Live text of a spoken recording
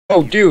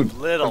Oh, dude.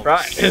 Little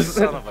Surprise.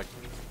 son of a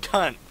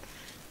cunt.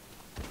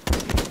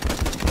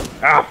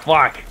 Ah,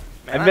 fuck.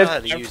 Man, I I know how missed to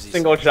every use these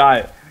single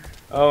shot.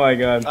 Oh my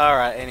god.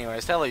 Alright,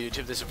 anyways, hello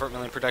YouTube, this is Vert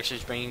Million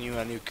Productions bringing you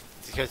a new...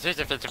 What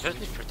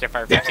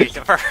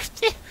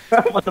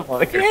the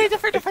fuck?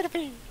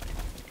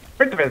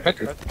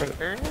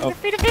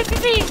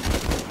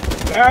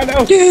 Ah,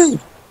 no! Dude!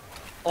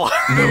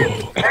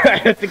 No! I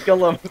had to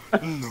kill him.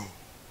 No.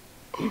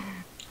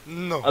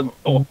 No.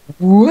 Oh.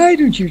 Why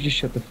don't you just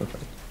shut the fuck up?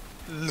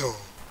 No.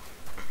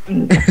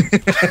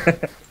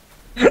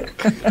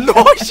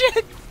 No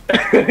shit!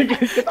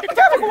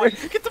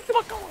 Get the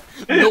fuck away!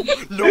 No,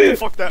 no,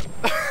 fuck that.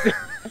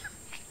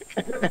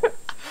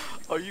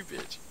 Oh, you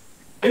bitch.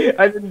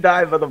 I didn't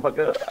die,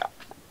 motherfucker.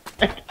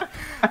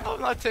 I'm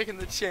not taking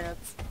the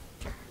chance.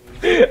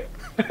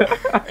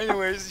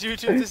 Anyways,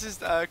 YouTube, this is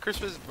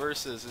Christmas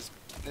Versus. This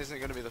isn't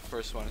going to be the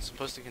first one. It's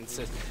supposed to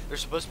consist...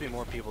 There's supposed to be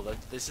more people.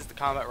 This is the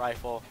combat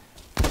rifle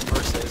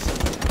versus...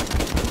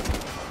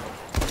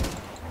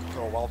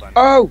 Oh, well done.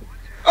 Oh!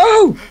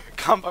 Oh!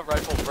 Combat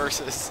rifle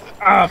versus...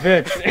 Ah,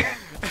 bitch.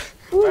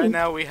 Right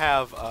now we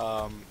have,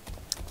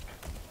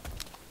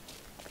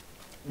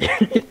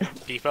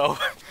 Pipo.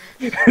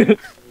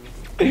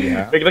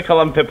 Yeah. We're gonna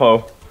call him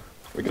Pippo.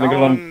 We're gonna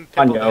call him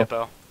Panyo.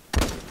 Pippo.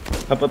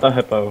 Pippo the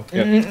Hippo.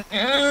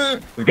 Yeah.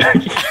 We got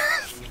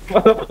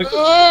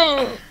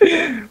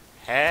motherfucker.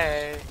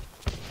 Hey.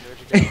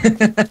 Where'd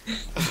you go?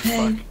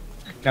 Fuck.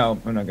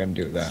 No, I'm not gonna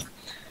do that.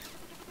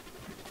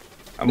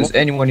 I'm Does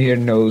anyone here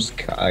knows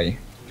Kai?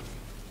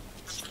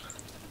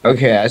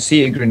 Okay, I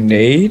see a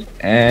grenade,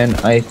 and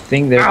I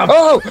think there. Ah,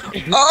 Oh!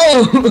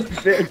 Oh!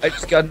 I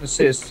just got an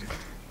assist.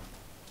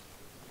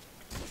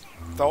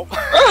 Nope.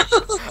 I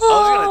was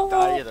gonna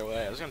die either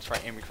way. I was gonna try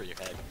aiming for your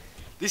head.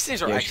 These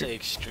things are Yeah, actually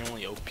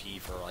extremely OP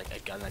for like a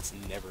gun that's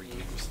never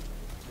used.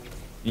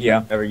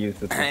 Yeah. never used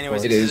this.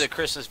 Anyways, It this is is. a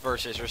Christmas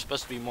versus. There's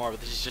supposed to be more,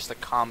 but this is just the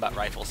combat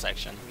rifle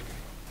section.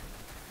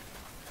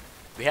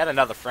 We had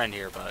another friend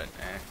here, but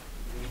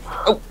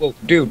Oh, oh,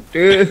 dude.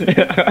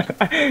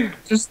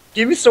 Just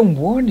give me some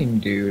warning,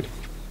 dude.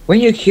 When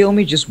you kill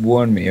me, just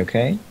warn me,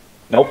 okay?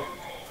 Nope.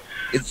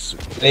 It's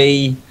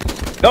way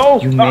No!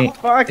 humane. Oh,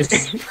 fuck!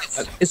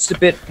 It's a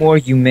bit more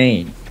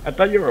humane. I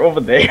thought you were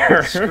over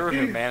there. screw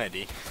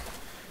humanity.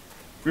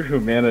 Screw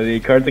humanity.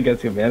 Cards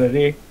Against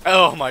Humanity.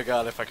 Oh my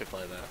god, if I could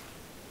play that.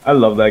 I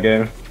love that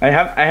game. I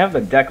have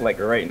the deck like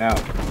right now.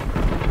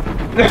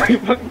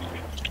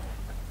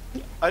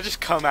 I just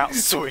come out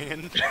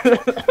swinging.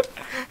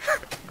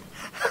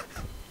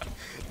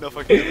 No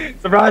fucking.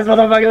 Surprise,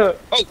 motherfucker!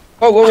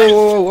 Oh, whoa,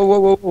 whoa, whoa, whoa,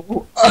 whoa, whoa,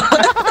 whoa.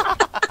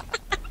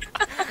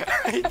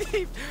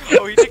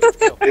 Oh, he did get the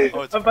kill.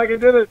 Oh, it's I fucking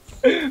did it!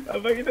 I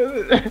fucking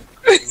did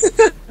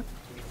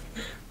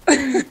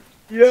it!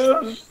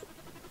 Yes!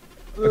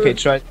 Okay,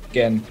 try it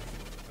again.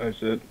 Oh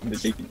shit, the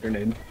cheeky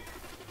grenade.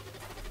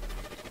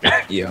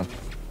 Yeah.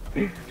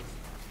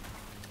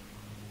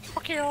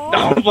 fuck you.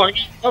 Oh fuck!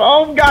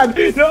 Oh god!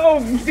 No!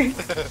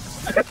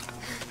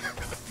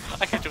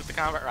 I hit you with the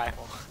combat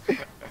rifle.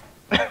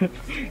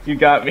 You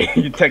got me.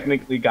 You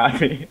technically got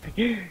me.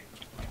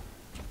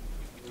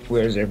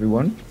 Where's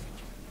everyone?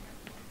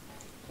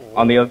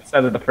 On the other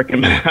side of the freaking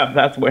map,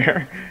 that's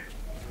where.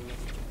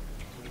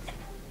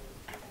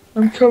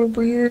 I'm coming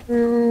for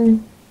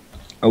you.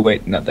 Oh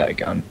wait, not that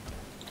gun.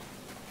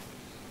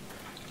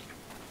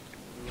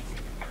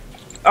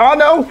 Oh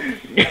no!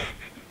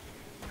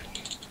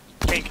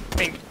 Pink,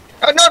 pink.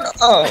 Oh no, no!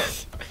 Oh!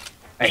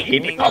 I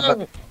hate the Pink.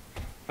 combat.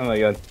 Oh my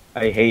god.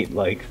 I hate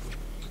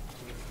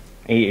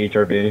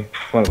HRV.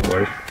 It's one of the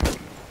worst.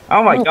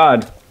 Oh my Oh.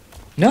 god.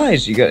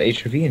 Nice, you got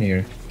HRV in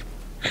here.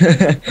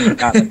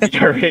 Not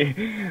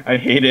HRV. I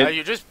hate Oh, it.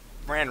 you just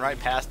ran right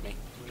past me.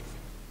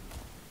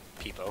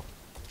 Pipo.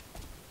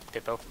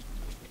 Pippo.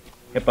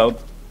 Hippo.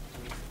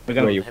 We're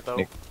gonna Where you,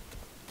 Hippo.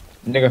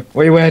 nigga,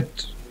 where you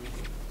at?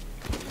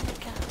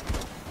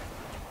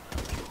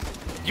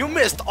 You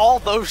missed all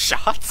those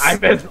shots. I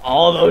missed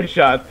all those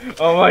shots.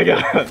 Oh my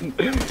god.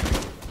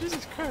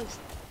 Jesus Christ.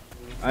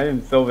 I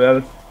am so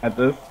bad at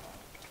this.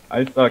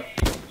 I suck.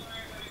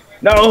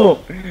 No!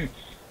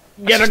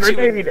 Get a I shoot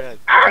you in the grenade! head.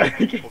 Ah!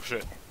 Oh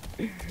shit.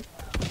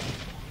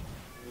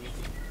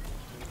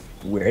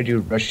 Where do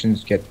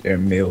Russians get their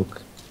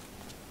milk?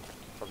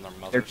 From their Their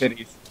mothers.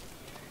 titties.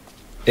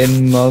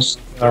 In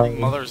Moscow. Their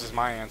mothers is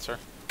my answer.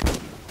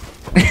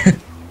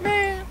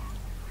 Man.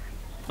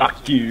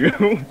 Fuck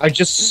you. I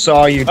just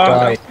saw you Oh,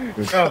 die.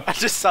 No. I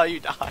just saw you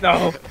die.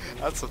 No.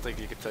 That's something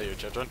you can tell your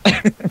children.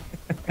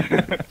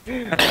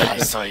 I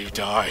saw you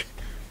die.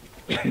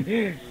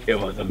 It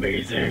was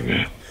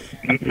amazing.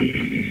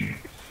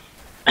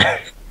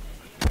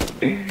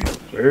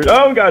 Where?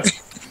 Oh god!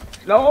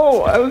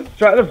 No, I was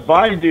trying to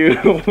find you.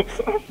 Son of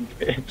a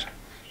bitch.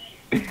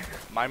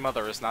 My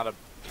mother is not a.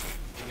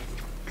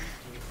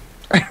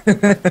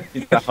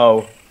 She's the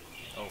hoe.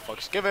 Oh,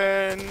 fuck's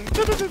given.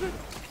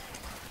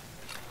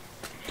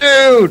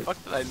 Dude!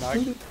 Fuck did I knock?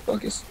 Who the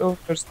fuck is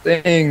those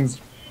things?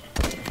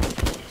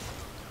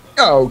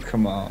 Oh,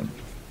 come on.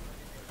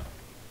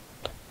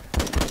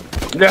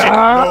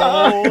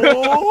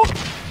 No!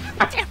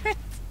 Damn it!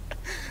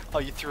 Oh,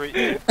 you threw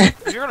it.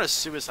 If you're on a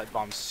suicide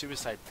bomb.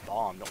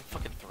 Don't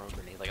fucking throw a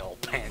grenade like a little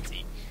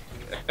pansy.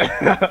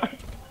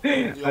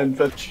 I'm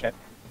such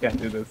can't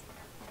do this.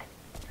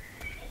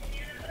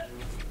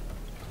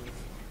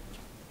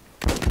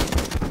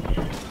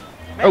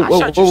 Man, I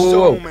shot you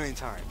so many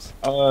times.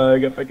 I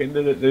guess I can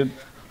do it, dude.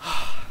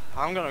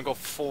 I'm gonna go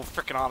full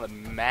freaking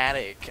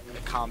automatic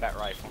combat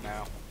rifle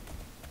now.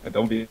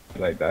 Don't be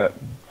like that.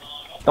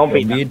 Don't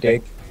be a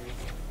dick.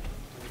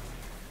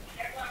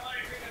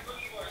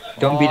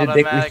 Don't be the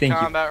dick we think you.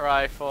 Combat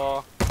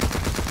rifle.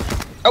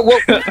 Oh, whoa!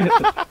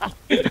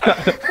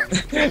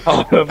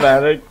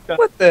 Automatic.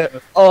 What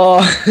the? Oh.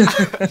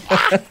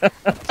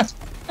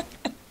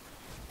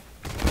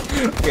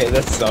 Okay,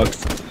 that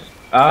sucks.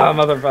 Ah,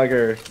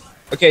 motherfucker.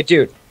 Okay,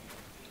 dude.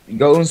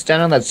 Go and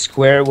stand on that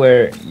square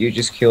where you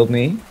just killed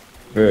me.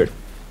 Bird.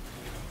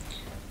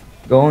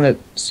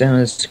 Stand on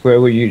that square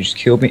where you just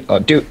killed me. Oh,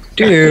 dude.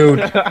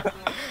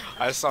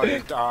 I saw you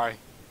die.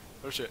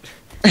 Oh shit.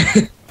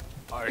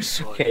 I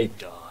saw you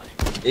die.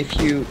 If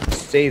you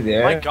stay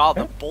there. My god,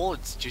 the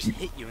bullets just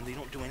hit you and they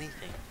don't do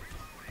anything.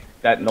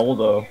 That null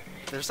though.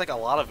 There's like a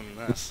lot of them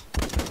in this.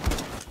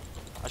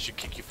 I should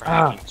kick you for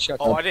hacking. Shut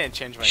oh, up. I didn't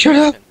change my Shut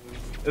up!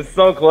 It's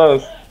so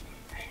close.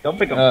 Don't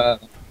pick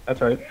up.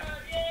 That's right.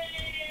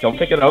 Don't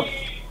pick it up.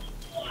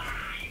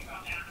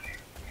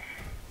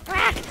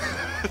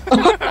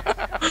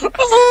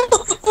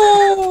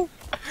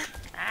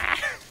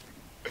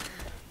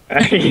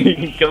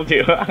 He killed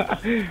you.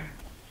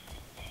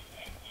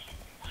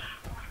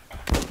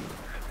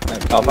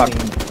 Oh fuck.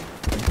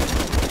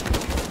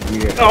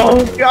 Weird.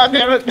 Oh god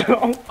damn it!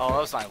 No. Oh, that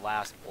was my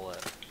last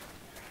bullet.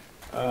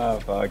 Oh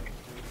fuck.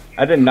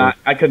 I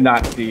could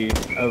not see.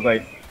 I was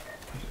like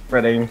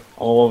spreading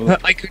all over.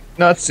 I could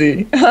not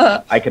see.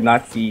 I could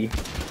not see.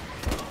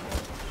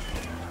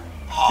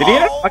 Did he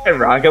have a fucking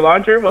rocket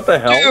launcher? What the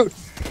hell? Dude,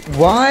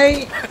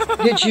 why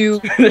did you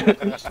do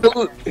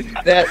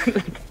that?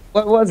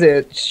 What was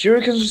it?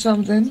 Shurikens or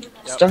something?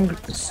 Yep.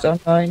 Stun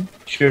mine?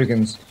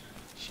 Shurikens.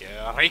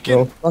 Shuriken.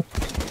 Bro, fuck.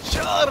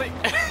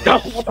 Shuriken. No,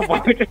 what the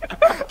fuck?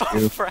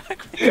 Oh, frag.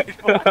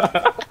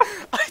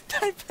 I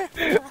typed in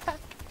frag.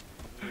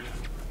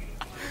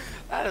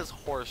 That is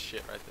horse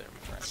shit right there, my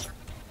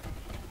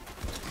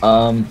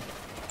friend.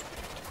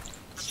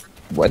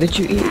 What did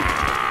you eat?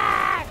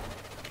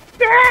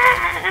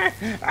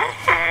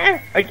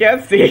 I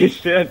can't see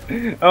shit.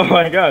 Oh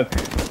my god.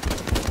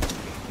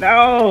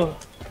 No.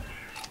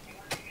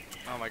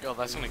 Oh my god,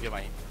 that's gonna give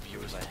my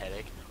viewers a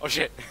headache. Oh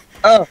shit.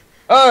 Oh!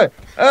 What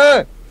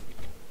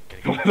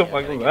the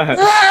fuck was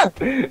that?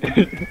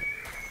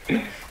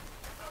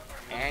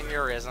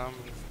 Aneurysm.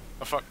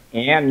 Oh fuck.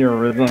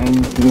 Aneurysm.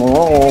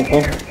 Oh.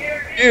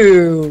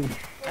 Dude!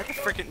 I have a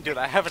freaking dude.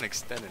 I have an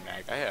extended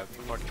mag. I have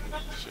fucking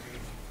shit.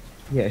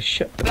 Yeah,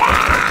 shut the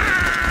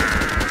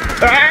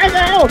Ah,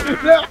 no!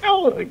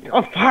 No!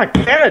 Oh fuck,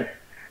 damn it!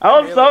 I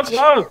was so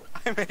close!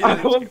 I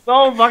was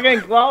so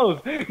fucking close!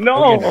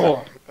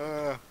 No!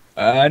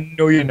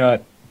 No, you're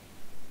not.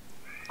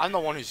 I'm the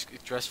one who's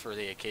dressed for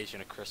the occasion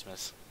of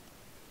Christmas.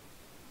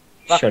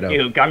 Fuck Shut up.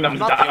 you, Gundam I'm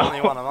not the style.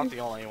 only one. I'm not the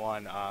only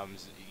one.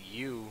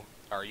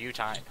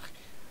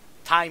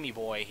 Timey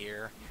boy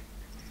here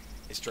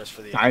is dressed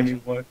for the Timey occasion.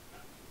 boy.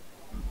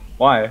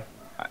 Why?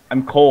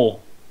 I'm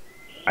Cole.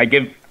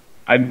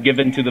 I'm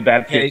given to the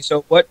bad Okay, kid.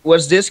 so what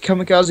was this?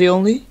 Kamikaze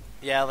only?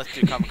 Yeah, let's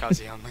do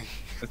kamikaze only.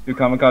 Let's do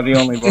kamikaze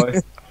only,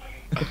 boys.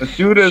 Let's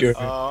do this. Sure.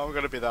 I'm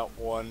gonna be that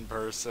one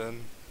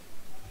person.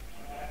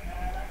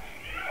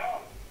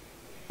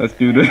 Let's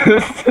do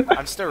this.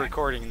 I'm still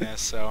recording this,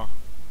 so.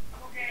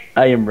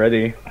 I am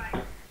ready.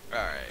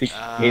 Alright,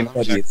 Game let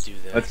me just do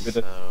this, Let's do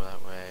so this.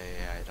 that way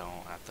I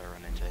don't have to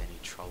run into any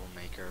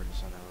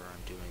troublemakers whenever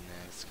I'm doing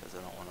this, because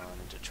I don't want to run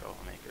into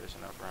troublemakers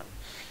whenever I'm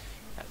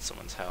at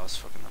someone's house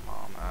fucking their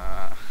mom.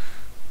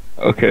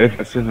 Okay,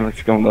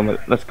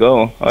 let's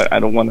go. I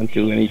don't want to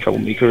do any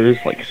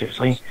troublemakers, like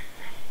seriously.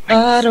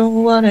 I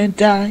don't wanna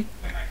die.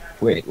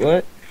 Wait,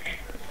 what?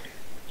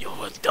 You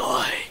will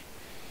die.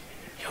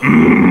 You're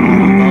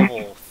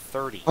level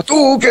 30.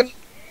 Hadouken!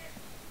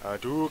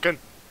 Hadouken.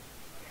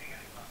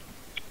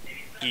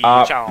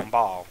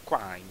 Ball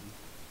grind.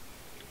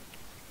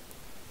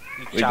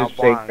 We just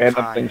take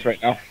random things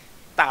right now.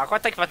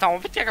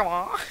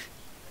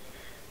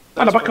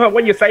 Motherfucker,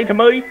 what you say to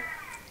me?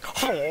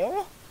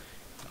 Oh,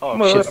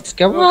 Shit's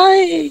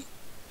kawaii!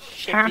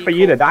 Time for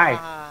you to die.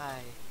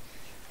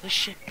 The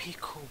shit be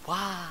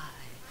kawaii.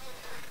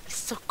 It's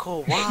so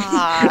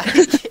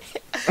kawaii.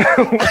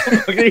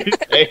 What are you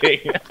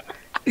saying?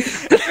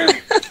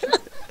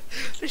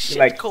 The shit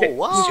Like,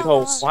 kawaii.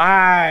 so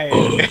why?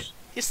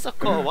 It's so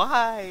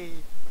kawaii.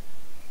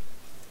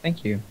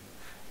 Thank you.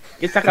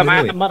 You talk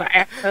about the mother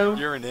asshole.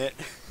 You're in it.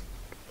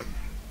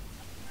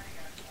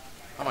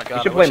 Oh my You god,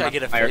 I should wish play I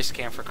get a Fire. face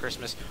cam for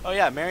Christmas. Oh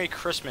yeah, Merry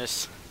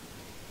Christmas.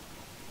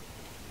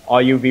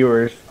 All you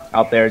viewers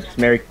out there, just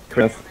Merry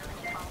Christmas.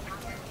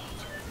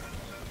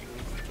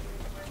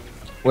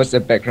 What's the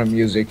background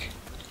music?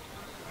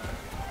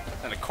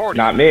 An accordion.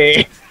 Not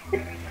me.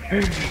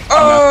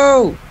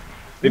 Oh!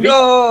 Did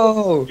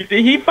No!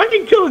 he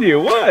fucking killed you.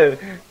 What?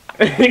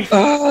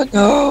 Oh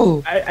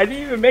no! I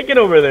didn't even make it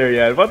over there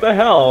yet. What the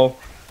hell?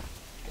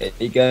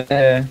 You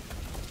gotta...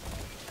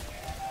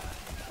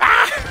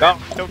 No.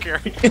 Don't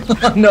care.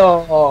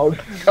 No!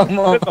 Come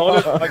on! All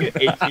this fucking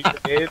 18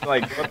 grenades.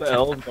 Like, what the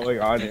hell is going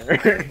on here?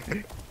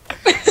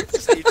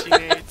 Just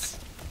 18-8s.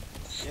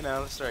 You know,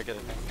 let's start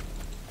getting.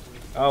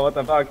 Oh, what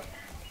the fuck?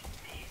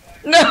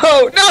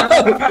 No! No!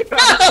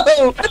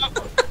 No!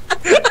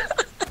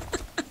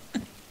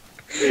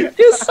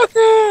 You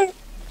sucker!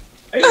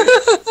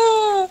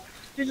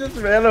 He just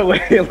ran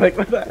away. Like,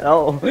 what the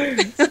hell?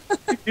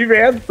 He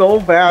ran so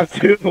fast,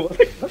 too.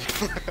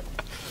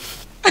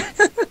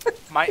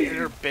 My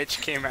inner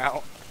bitch came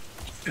out.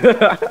 Oh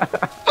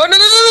no no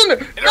no no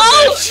Inner no!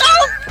 bitch.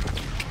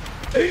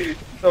 No!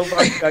 So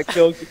fucking got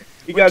killed.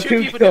 He When got two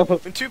 2 people kills. do,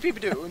 when two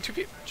people do, when two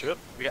people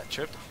we got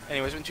tripped.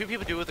 Anyways, when two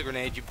people do with a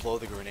grenade, you blow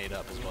the grenade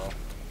up as well.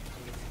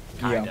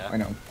 Kinda. Yeah, I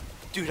know.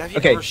 Dude, have you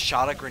Okay. ever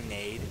shot a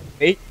grenade?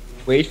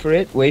 Wait for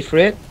it. Wait for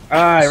it.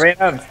 Ah, I ran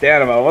out of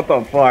stamina. What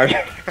the fuck?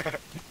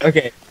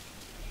 Okay.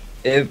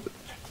 If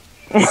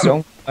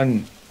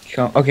someone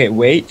come, okay,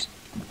 wait,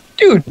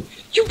 dude,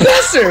 you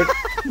bastard!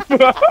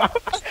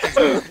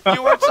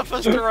 You weren't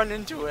supposed to run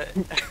into it.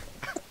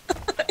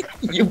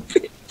 You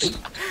bitch!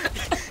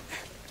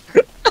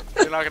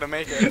 You're not gonna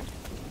make it.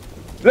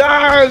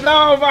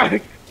 No, fuck!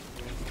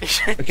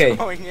 You're Okay.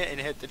 throwing it and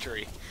hit the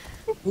tree.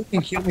 Who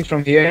can kill me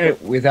from here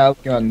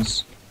without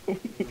guns?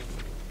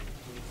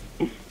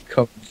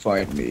 Come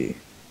find me.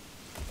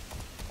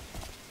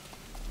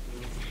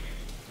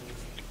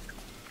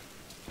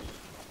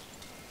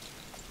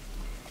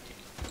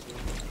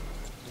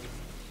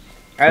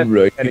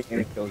 Right. I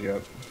didn't kill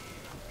you.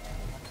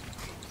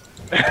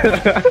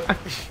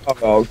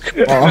 Oh,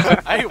 come on.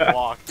 I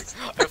walked.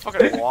 I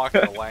fucking walked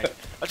away.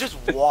 I just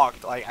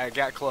walked. Like I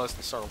got close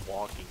and started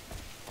walking.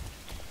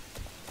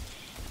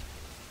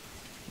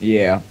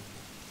 Yeah.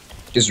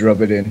 Just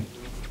rub it in.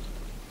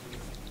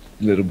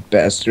 Little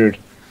bastard.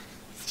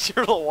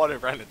 You're the one who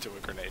ran into a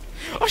grenade.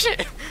 Oh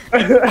shit!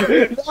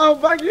 No,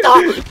 fuck you!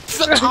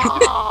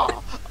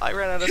 Ah! I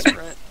ran out of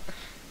sprint.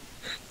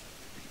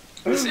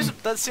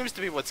 That seems to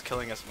be what's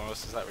killing us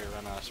most, is that we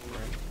run out of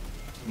sprint.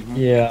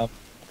 Yeah.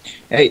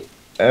 Hey,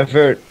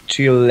 over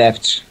to your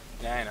left.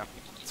 Yeah, I know.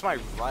 It's my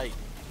right.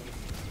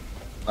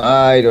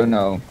 I don't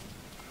know.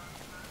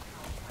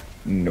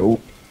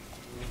 Nope.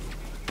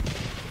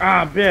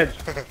 Ah, bitch.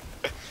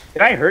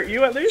 Did I hurt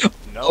you at least?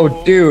 No.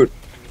 Oh, dude.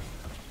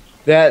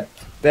 That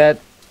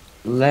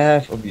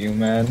laugh of you,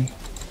 man.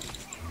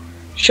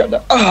 Shut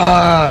up.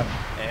 Ah!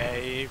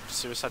 Hey,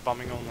 suicide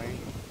bombing only.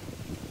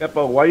 Yeah,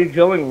 but why are you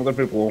killing other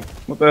people?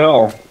 What the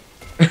hell?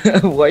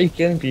 Why are you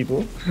killing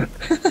people?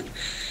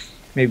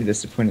 Maybe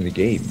that's the point of the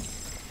game.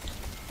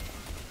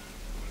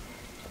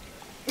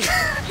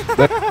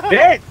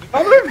 Bitch!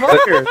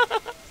 Motherfucker!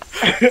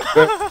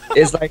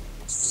 It's like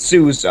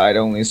suicide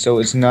only, so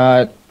it's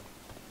not.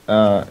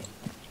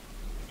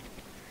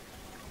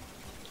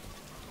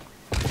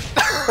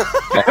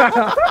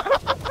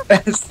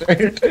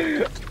 Bastard.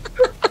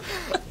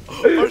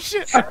 Oh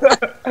shit!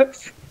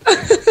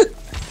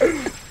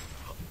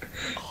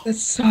 That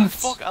sucks.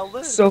 Fuck, I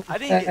lived. So I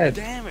didn't bad.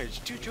 get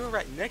damaged. Dude, you were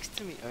right next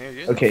to me. I mean,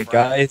 you're Okay, the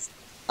front. guys,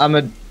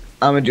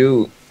 I'ma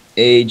do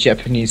a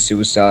Japanese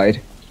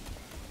suicide.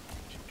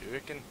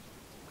 Shuriken.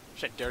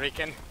 Shit,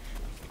 Duriken.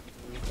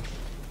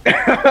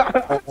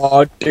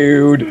 Oh,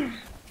 dude, Hey,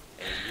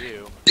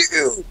 you.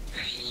 dude,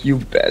 you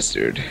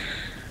bastard.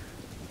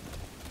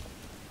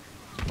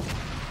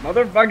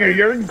 Motherfucker,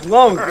 you're in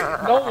gloves.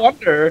 No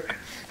wonder.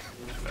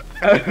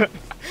 I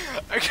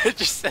could've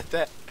just said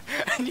that,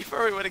 and you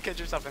probably would've killed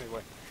yourself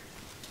anyway.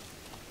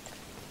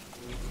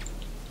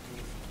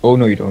 Oh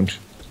no, you don't.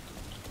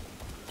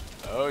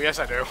 Oh, yes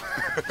I do.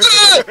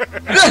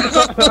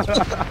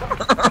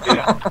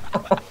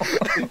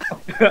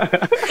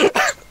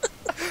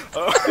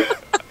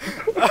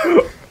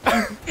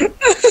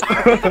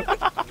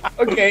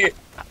 Okay,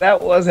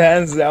 that was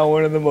hands down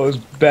one of the most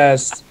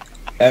best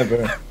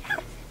ever.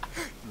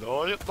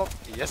 No, it's not.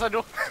 Yes I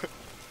do.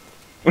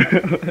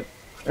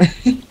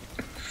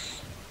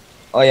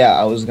 Oh yeah,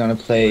 I was gonna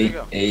Where'd play you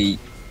go? a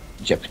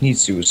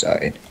Japanese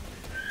suicide.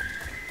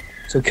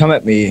 So come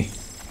at me,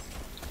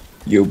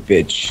 you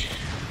bitch.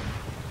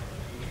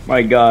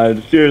 My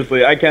god,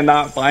 seriously, I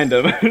cannot find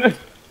him.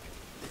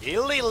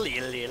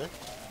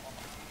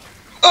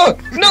 Oh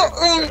no!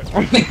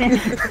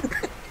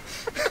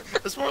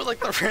 It's more like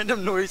the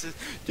random noises.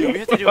 Dude, we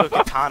have to do a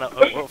katana.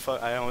 Oh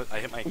fuck! I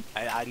hit my.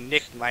 I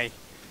nicked my.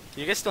 Can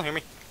you guys still hear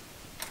me?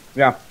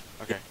 Yeah.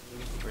 Okay.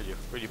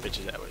 Where you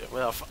bitches at?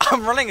 Well,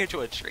 I'm running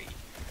into a tree.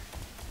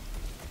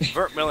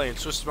 Vert Million,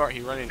 so smart, he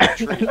ran into a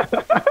tree.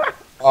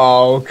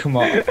 Oh come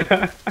on!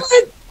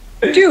 What?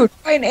 Dude,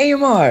 buy an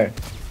AMR.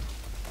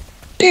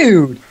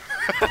 Dude.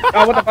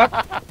 Oh, what the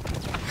fuck?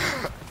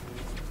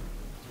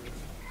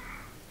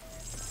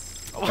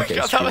 Oh my Okay,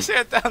 god, it's that was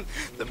hands down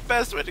the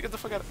best way to get the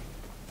fuck out of.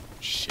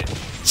 Shit.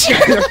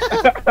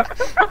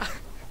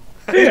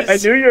 I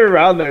knew you were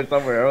around there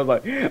somewhere. I was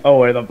like, oh,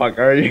 where the fuck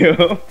are you?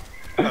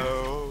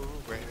 Oh,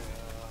 well.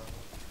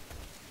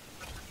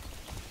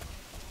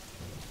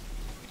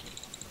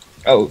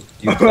 Oh,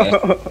 you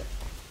bet.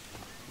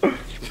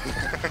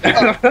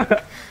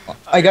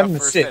 I got an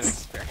first hit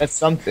assist. experience. That's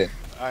something.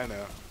 I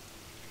know.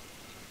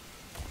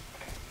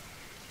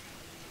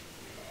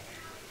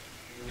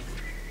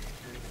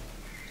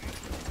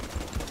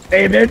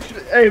 Hey, bitch!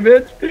 Hey,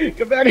 bitch!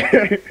 Come back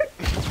here!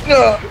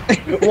 No.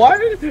 What?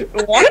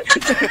 What?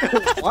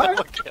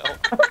 What?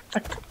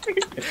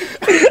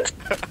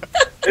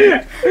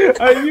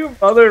 Are you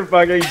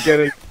motherfucking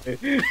kidding me?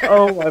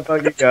 Oh my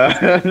fucking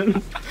god.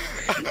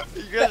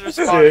 You guys are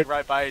spawning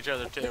right by each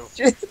other too.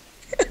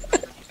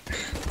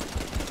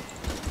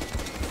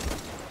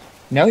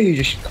 Now you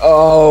just.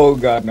 Oh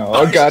god no!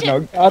 Oh god no!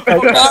 God no!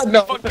 God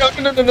no! No!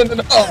 No! No! No!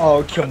 No!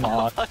 Oh come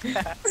on!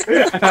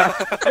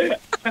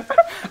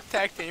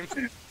 Tag team.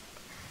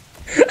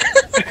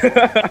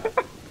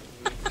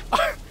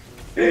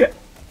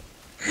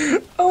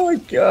 Oh my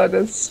god,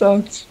 that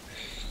sucked.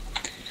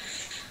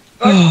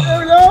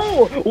 Oh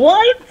no!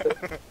 What?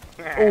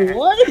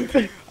 What?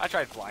 I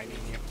tried blinding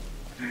you.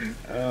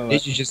 Oh,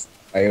 Did you just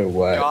die or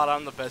what? God,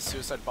 I'm the best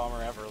suicide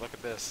bomber ever. Look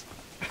at this.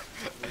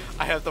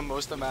 I have the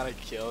most amount of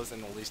kills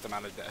and the least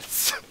amount of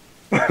deaths.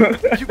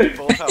 You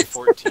both have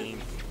 14.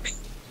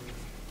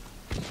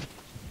 Did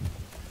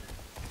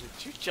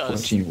you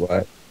just... 14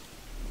 what?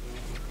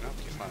 Nope,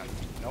 he's fine.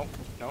 Nope,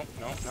 nope,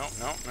 nope, nope,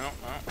 nope, nope,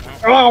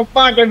 nope. oh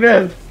fuck! I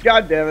missed.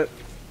 God damn it!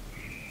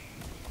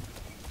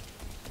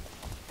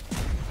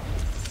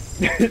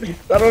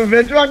 Son of a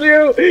bitch! Fuck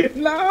you!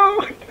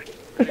 No!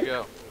 Where'd you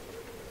go?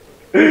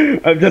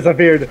 I've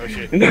disappeared. Oh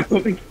shit. No.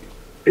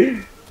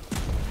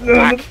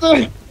 No.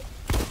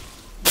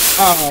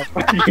 Oh,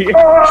 fuck you.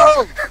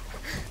 Oh!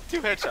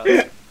 2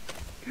 headshots.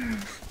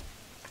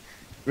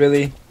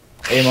 Really?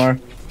 Amar?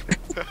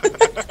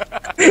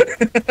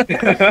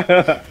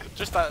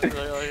 Just that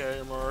really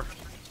anymore.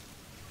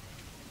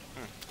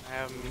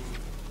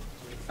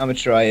 I'm gonna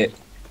try it.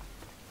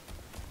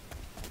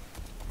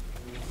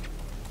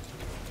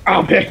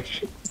 Oh,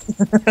 bitch!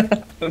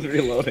 I was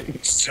reloading.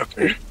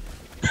 Sucker.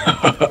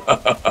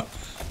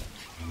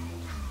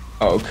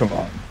 Oh, come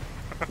on.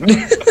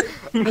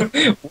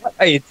 What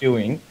are you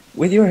doing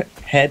with your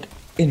head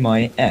in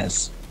my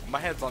ass? My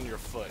head's on your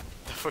foot.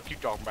 The fuck you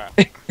talking about?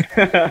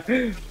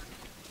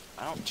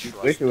 I don't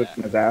trust Wish it was that.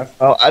 in his ass.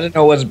 Oh, I don't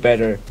know what's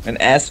better, an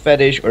ass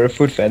fetish or a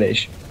foot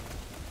fetish.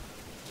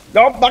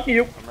 No, fuck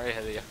you! I'm right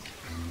ahead of you.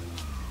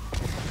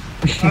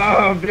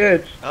 Oh,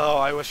 bitch! Oh,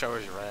 I wish I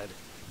was red.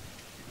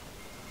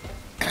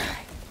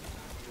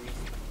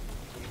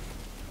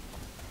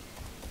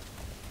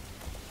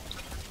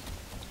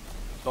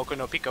 Boku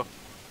no Pico.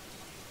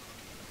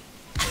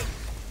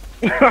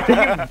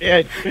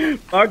 Bitch!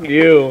 Fuck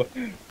you!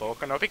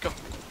 Boku no Pico.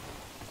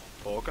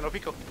 Boku no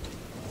Pico.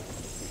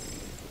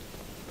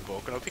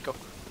 Boku no Pico.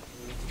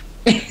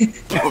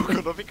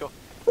 Boku no Pico.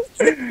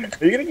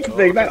 Are you gonna keep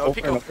saying that no, over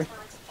Pico. and over?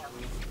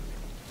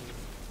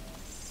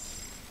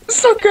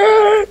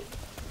 Sucker!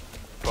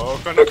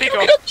 Boku no Pico.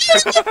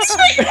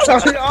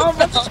 Oh,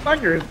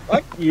 motherfuckers!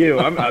 Fuck you!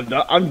 I'm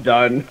done. I'm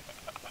done.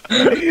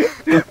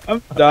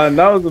 I'm done.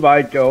 That was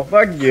my kill.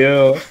 Fuck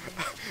you.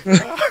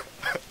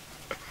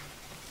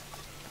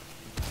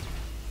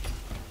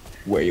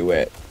 Where you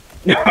at?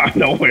 No, I'm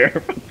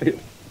nowhere.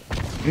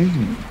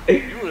 Mm.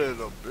 You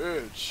little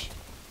bitch.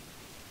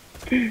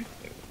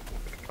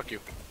 Fuck you.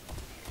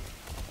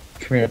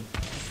 Come here.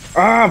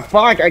 Ah,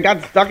 fuck! I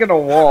got stuck in a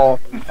wall.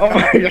 Oh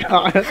my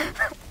god.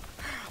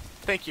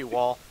 Thank you,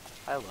 Wall.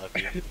 I love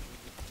you.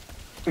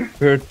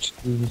 Hurt.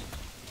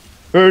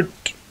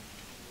 Hurt.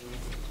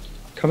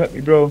 Come at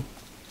me, bro.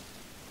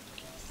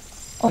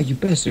 Oh, you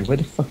bastard. Where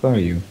the fuck are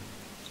you?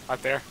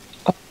 Right there.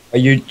 Are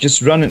you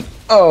just running?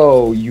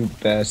 Oh, you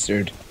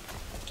bastard.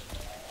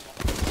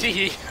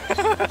 Tee.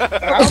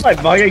 Oh my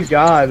fucking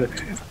god.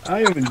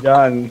 I am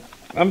done.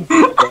 I'm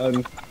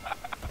done.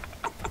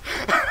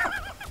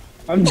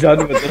 I'm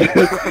done with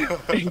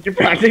this. You're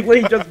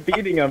practically just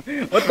beating him.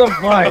 What the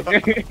fuck?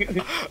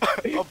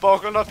 Oh,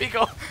 Boku no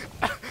Pico.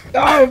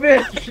 Oh,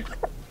 bitch!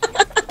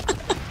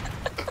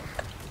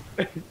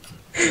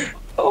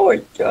 Oh my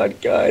god,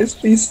 guys,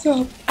 please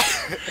stop.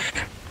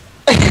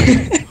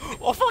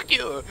 Oh, fuck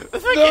you.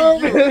 Fuck No,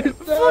 you.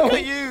 no.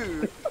 Fuck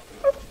you.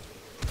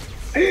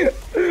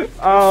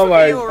 Oh Fuck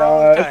my you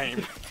wrong god.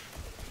 time.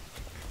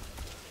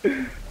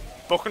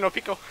 Boku no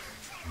Pico.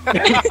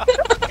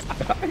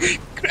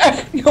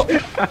 Crap, no.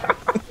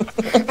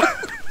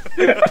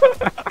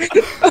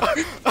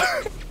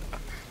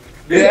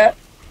 That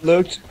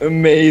looked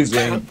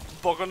amazing.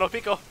 Boku no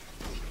Pico.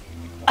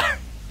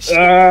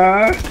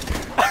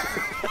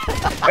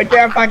 I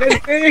can't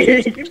fucking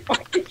see! You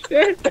fucking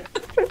shit!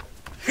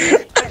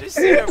 I just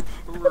see him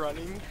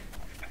running.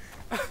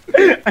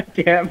 I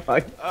can't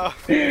fucking. Oh.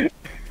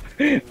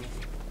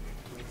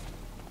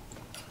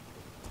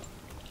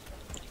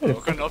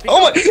 Boku no Pico.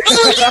 Oh my!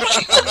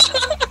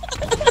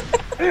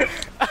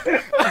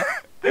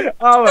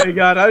 Oh my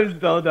god, I'm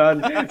so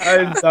done.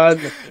 I'm done.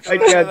 I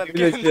can't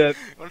do this shit.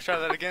 Wanna try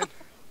that again?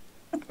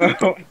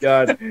 Oh my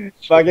god.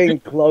 Fucking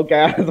cloak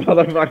ass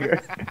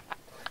motherfucker.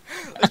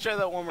 Let's try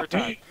that one more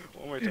time.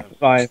 One more time.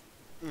 Fine.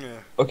 Yeah.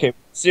 Okay,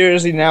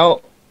 seriously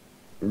now,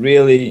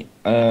 really,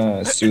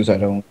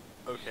 suicidal.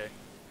 Okay.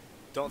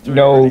 Don't throw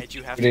No your grenade,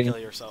 you have to kidding.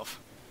 kill yourself.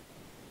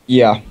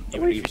 Yeah,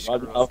 Even if you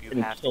screw up, you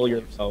have to kill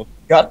yourself.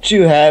 got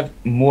to have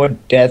more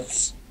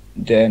deaths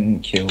than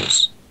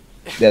kills.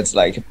 That's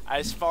like,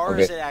 As far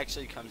Okay. as it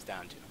actually comes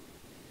down to.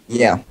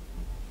 yeah.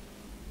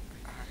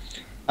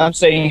 I'm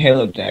saying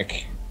Halo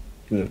deck.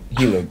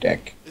 Halo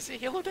deck. Is it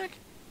Halo deck?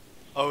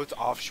 Oh, it's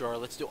offshore.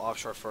 Let's do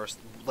offshore first.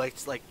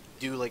 Let's like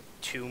do like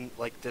two,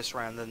 like this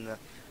round, then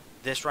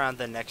this round,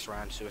 then next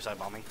round, suicide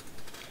bombing.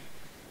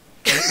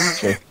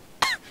 Sure.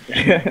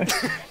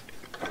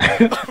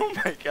 Oh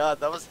my god,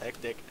 that was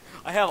hectic.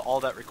 I have all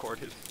that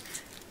recorded.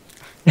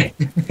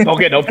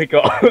 Okay, no pick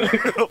up.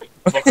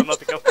 Welcome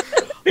up, go.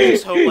 I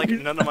just hope like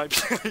none of my. I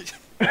just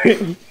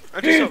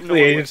hope no one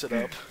Please. looks it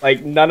up.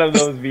 Like, none of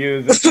those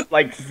views.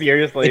 Like,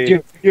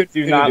 seriously.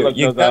 Do not look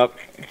you those up.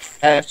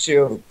 have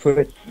to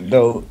put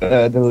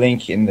the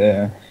link in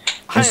the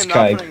I am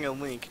Skype. not putting a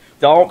link.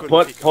 Don't Boku no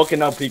put Pico.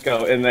 Pocono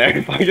Pico in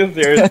there. Fucking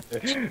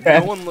seriously.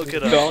 No one look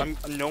it up.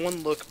 Don't. No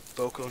one look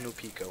Boku no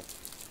Pico.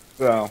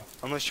 So.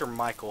 Unless you're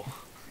Michael.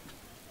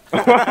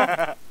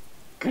 Hi,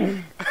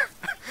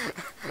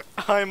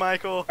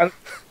 Michael.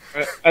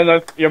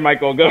 Unless you're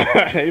Michael. Go.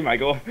 Hey,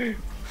 Michael.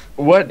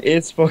 What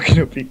is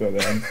Pocono Pico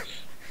then?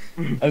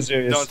 I'm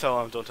serious. Don't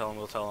tell him. Don't tell him.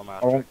 We'll tell him I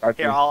after. won't touch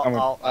Here, you.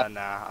 I'll.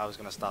 Nah, I was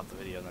gonna stop the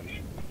video then.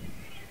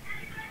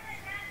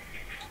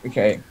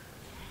 Okay.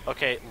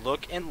 Okay,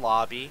 look in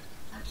lobby.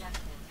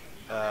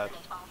 That's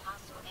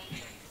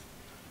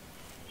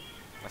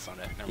not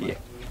it. Never mind.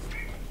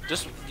 Yeah.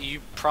 Just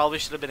you probably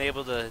should have been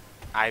able to.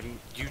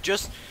 You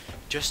just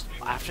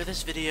after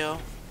this video.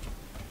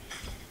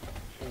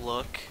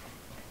 Look.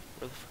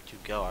 Where the fuck did you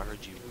go? I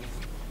heard you.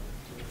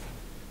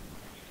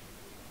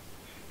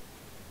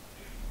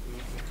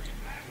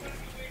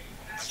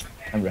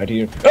 I'm ready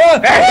here.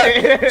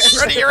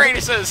 Ready,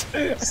 Uranuses!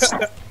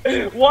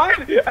 What?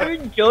 I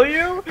didn't kill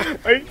you?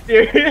 Are you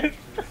serious?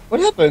 What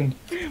happened?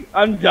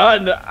 I'm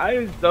done. I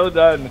am so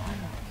done.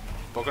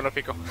 Boku no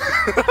Pico.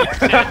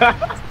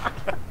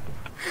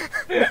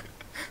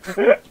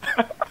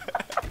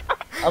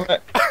 I'm a,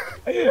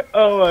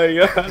 Oh my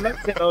god. I'm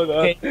so done.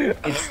 okay,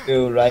 it's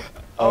still right.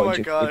 Oh my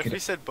just god, look if at we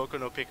said Boku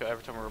no Pico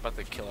every time we're about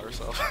to kill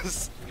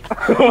ourselves.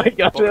 Oh my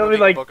god. Boku no It'll be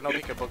Pico, like, Boku no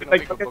Pico, Boku no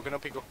like Pico, fucking- Boku no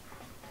Pico.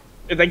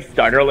 it's like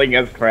startling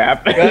as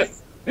crap. it.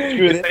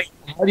 It's like,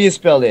 How do you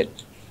spell it?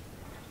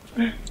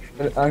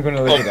 I'm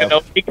gonna look it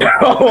up.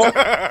 Pocono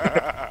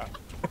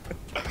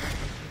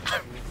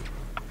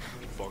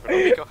Boku no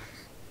Pico.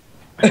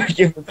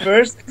 Okay, but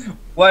first,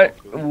 what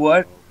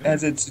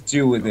has it to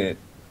do with it?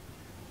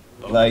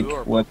 Like, Boku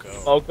or what-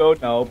 Boko? Poco,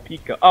 no,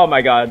 Pico. Oh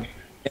my god.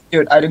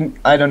 Dude, I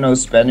don't know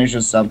Spanish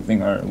or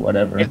something or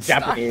whatever. It's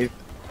Japanese.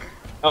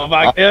 Oh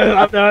my god,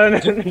 I'm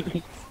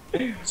done.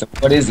 So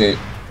what is it?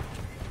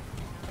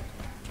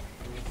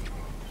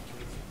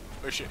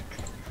 Oh shit.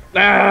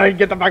 Ah,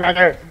 get the fuck out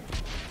of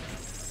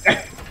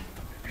here.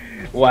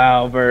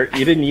 Wow, Bert,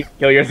 you didn't need to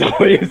kill yourself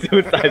when you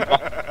suicide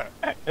bomb.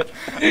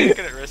 You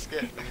couldn't risk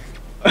it.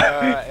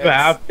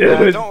 Have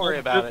to. Don't worry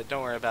about it.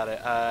 Don't worry about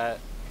it.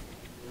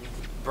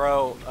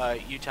 Bro,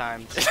 you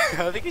timed.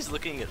 I think he's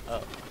looking it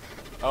up.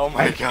 Oh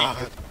my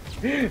god.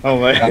 Oh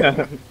my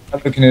god.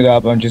 I'm looking it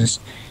up. I'm just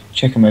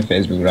checking my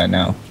Facebook right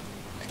now.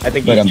 I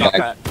think But he's I'm Stop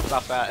back. that.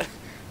 Stop that.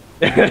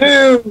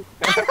 Dude,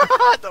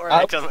 Don't worry,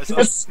 I tell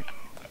myself.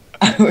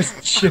 I was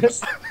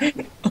just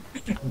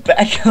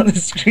back on the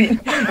screen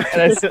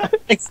and I said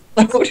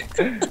explode.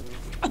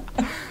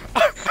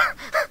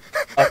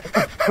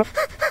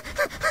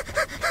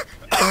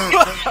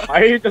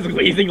 Why are you just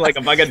wheezing like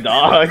a fucking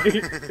dog?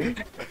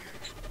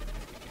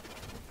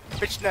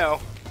 Bitch, no.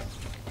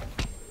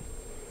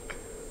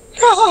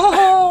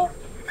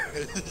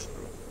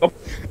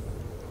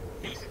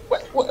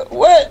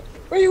 What?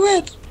 Where you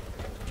at?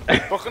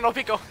 Boku no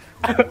Pico.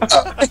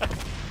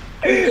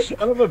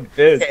 Son of a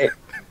bitch.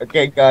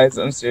 Okay, guys,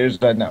 I'm serious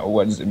right now.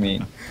 What does it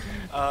mean?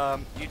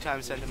 You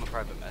time send him a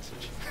private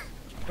message.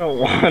 I don't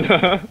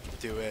wanna.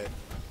 Do it.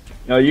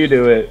 No, you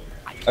do it.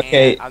 I can't.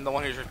 Okay. I'm the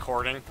one who's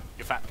recording.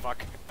 You fat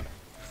fuck.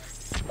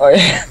 Oh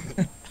yeah.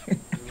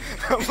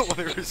 I'm the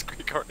one who's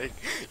recording.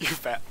 You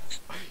fat.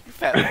 You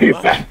fat. You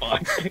fuck. fat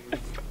fuck.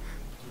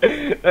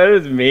 That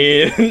is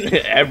mean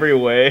every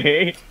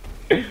way.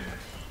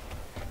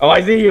 Oh,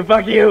 I see you.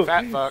 Fuck you.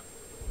 Fat fuck.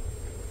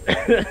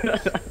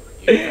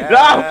 No!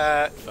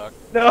 Fat fuck.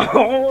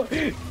 No!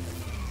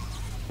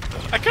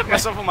 I cut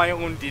myself on my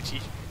own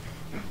Digi.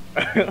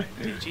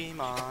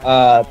 Digimon.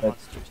 But-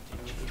 Monsters,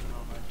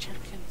 Digimon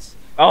champions.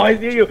 Oh, I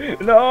see you.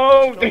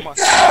 No! No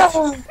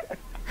monsters.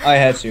 I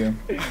had you.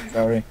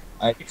 Sorry.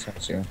 I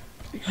had you.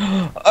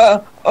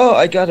 Oh,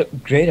 I got a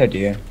great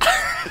idea.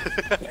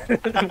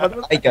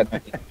 I got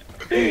an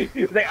idea.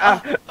 He's like,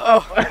 ah,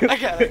 Oh, I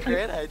got a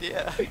great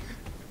idea.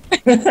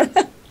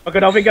 okay,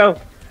 off we go.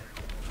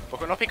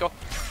 Boku no Pico.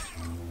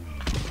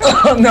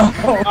 Oh no!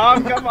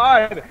 Oh, come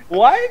on!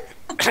 What?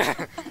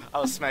 I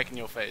was smacking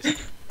your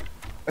face.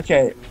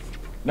 Okay.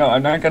 No,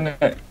 I'm not gonna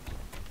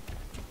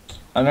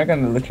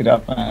look it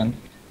up, man.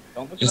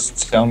 Don't look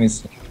Just tell me.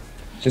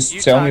 Just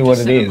You tell tried me to what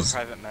it send him a is.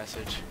 private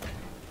message.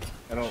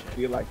 I don't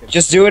feel like it.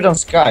 Just do it on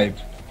Skype.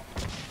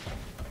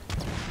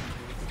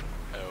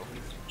 Oh.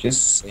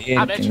 Just say it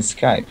I in bet you-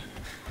 Skype.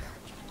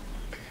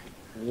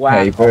 Wow.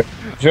 Hey, Bert,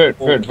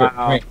 Wow.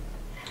 come here.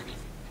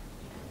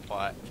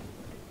 What?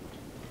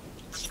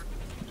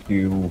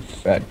 You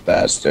fat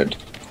bastard.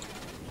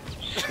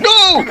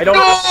 No! I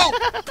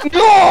don't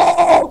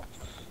No!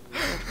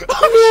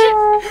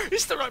 Oh shit!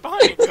 He's still right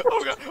behind me!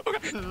 Oh god! Oh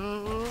god!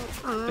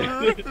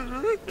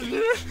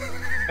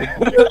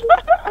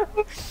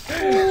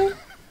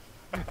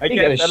 I You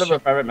can't gotta send him a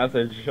shut- private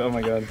message. Oh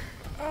my god.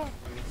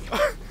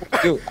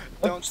 Dude,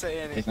 Don't say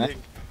anything.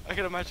 I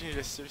can imagine you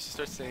just seriously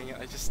start saying it.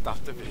 I just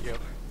stopped the video.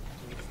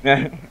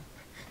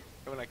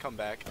 When I come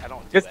back, I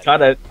don't do Just that.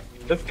 cut it.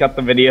 Just cut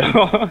the video.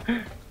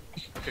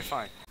 Okay,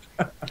 fine.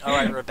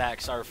 Alright, we're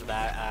back. Sorry for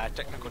that.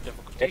 Technical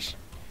difficulties.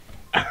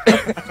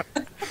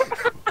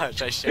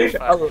 Should I share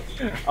file?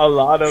 A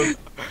lot of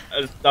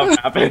stuff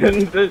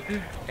happened.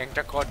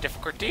 Technical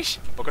difficulties?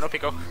 Boku no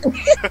Pico.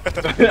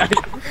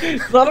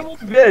 Son of a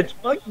bitch.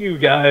 Fuck you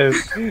guys.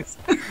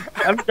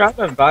 I'm trying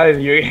to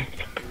find you.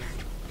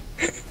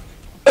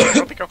 Boku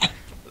no Pico.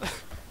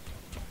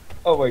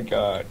 oh my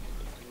god.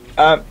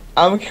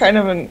 I'm kind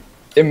of an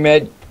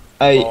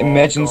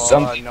imagine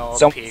something. no,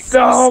 Some Pico.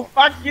 No,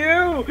 fuck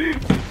you.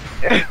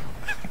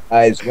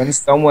 guys, when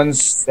someone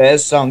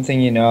says something,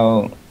 you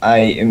know, I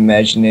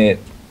imagine it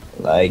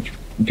like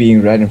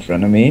being right in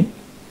front of me.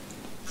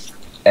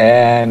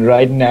 And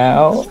right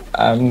now,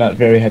 I'm not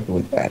very happy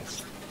with that.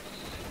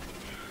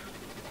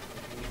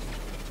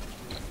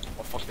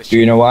 Oh, fuck this Do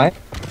you shit. know why?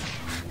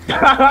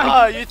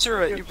 Ah, you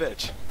threw it, you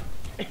bitch.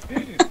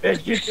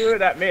 Bitch, you threw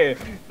it at me.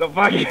 So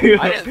fuck you.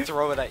 I didn't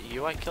throw it at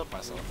you, I killed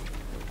myself.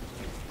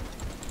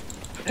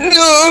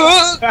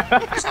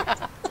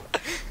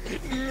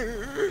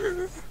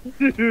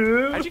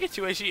 How'd you get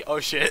 2 AC? Oh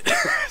shit.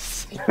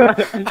 I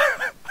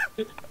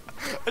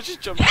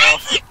just jumped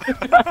off.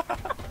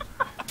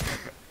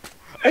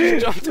 I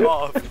just jumped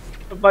off. What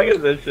the fuck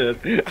is this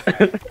shit?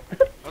 That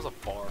was a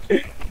bar.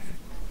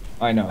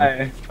 I know.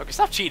 Okay,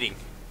 stop cheating.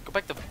 Go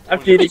back to I'm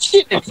blowing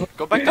cheating.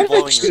 Go back to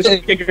blowing Just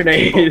yourself. kick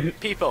grenade.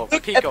 People.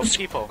 Look at Go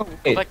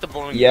Wait, back to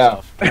blowing yeah.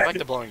 yourself. Go back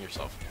to blowing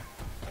yourself.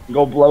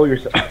 Go blow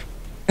yourself.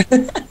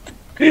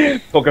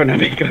 Poker na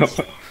Pico.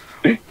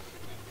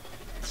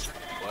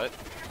 What?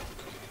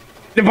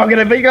 The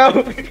fucking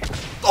Pico.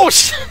 Oh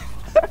shit!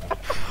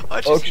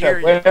 I just Okay, hear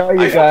you. where are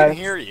you I guys? fucking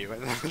hear you,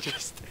 and then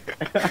just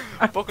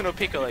Boku no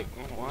Pico like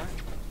what?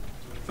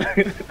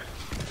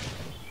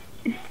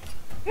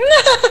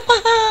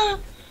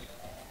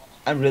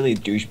 I'm really a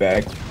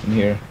douchebag in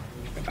here.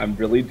 I'm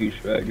really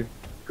douchebag.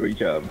 Great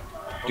job.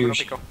 Boku no Douche.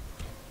 Pico.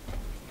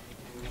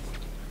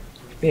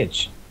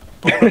 Bitch.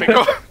 Boku no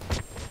Pico.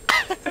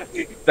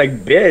 It's like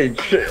bitch.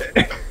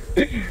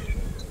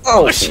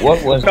 Oh, shit.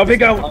 what was No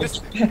Pico.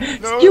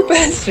 No. You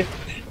bastard!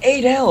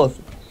 8 health!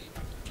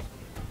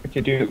 Okay,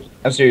 dude,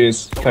 I'm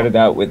serious. Cut it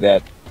out with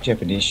that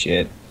Japanese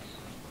shit.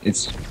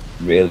 It's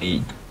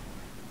really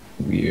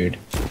weird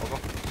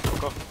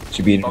Boku.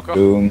 to be in a Okay.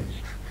 room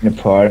in a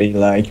party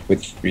like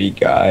with 3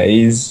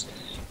 guys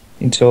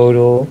in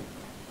total,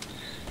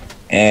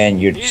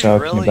 and you're He's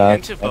talking really about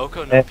into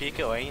Boku no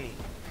Pico, ain't he?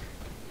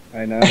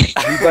 I know.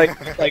 He's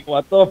like,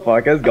 what the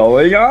fuck is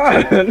going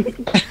on?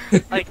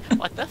 Like,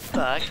 what the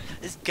fuck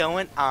is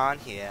going on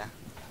here?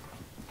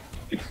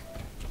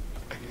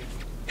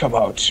 Come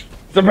out,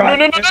 Surprise!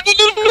 no,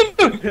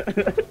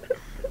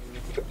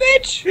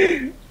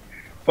 bitch!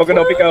 Poker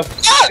no Pico.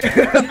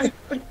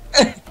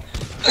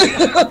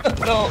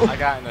 No. I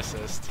got an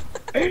assist.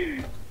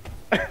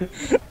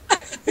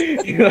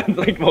 That's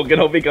like Poker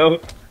no Pico.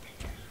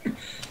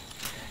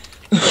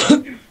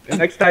 The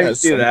next time you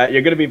do that,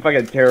 you're gonna be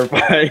fucking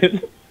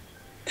terrified.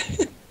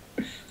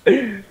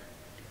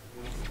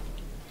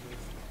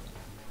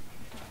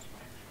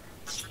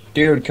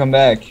 Dude, come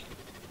back.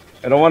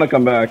 I don't want to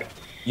come back.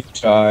 You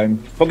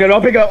time. Poker no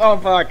Pico. Oh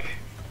fuck.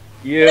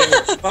 You.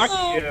 Fuck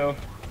you.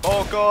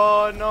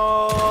 Boku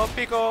no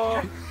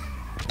Pico.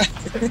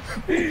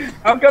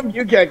 How come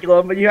you can't kill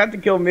him, but you have to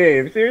kill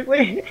me?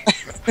 Seriously?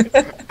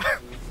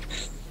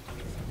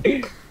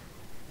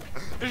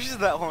 There's just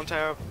that whole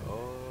entire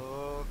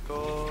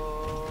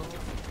Boku.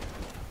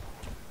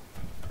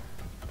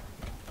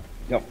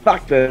 No,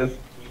 fuck this.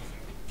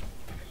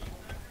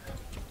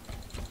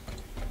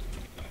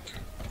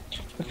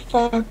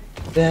 Fuck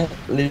that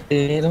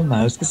little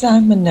mouse, cause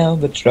I'm an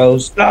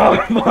albatross. No,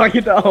 fuck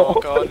no.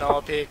 Boku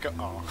no Pico.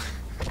 Oh.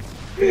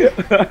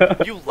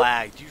 You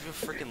lagged. You have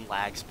a freaking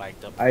lag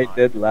spiked up. I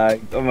did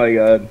lag. Oh my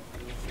god.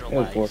 Your That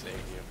was lag poor. saved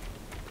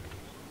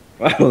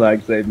you. My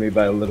lag saved me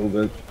by a little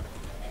bit.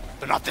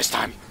 But not this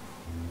time.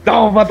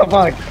 No, what the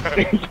fuck?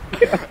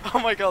 Oh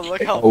my god,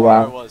 look how Oh, far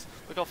wow. I was.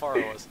 Look how far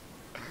I was.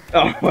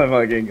 Oh my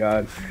fucking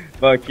god.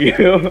 Fuck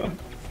you.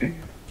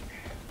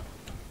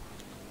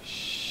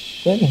 Shh.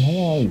 Where the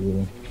hell are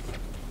you?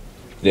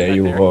 There Right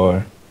you there.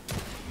 are.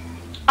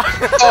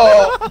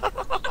 Oh!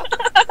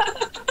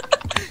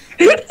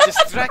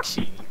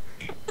 Distraction.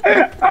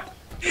 I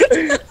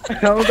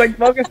was like,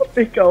 fucking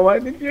Pico, why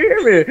didn't you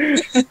hear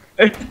me?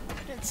 I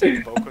didn't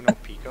say Boku no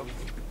Pico.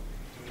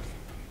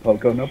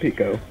 Poco no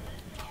Pico.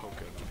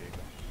 Boku no Pico.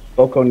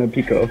 Poco no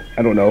Pico.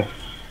 I don't know.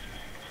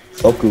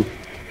 Boku.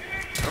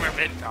 Come here,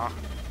 bitch. Nah.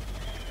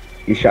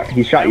 He shot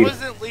I you.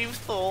 wasn't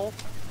lethal.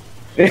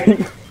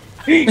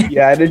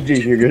 Yeah, I did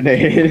use your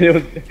grenade. It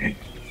was...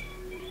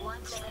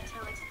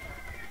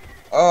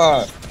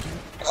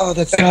 Oh,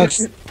 that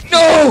sucks.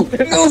 No!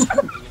 No!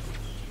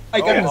 I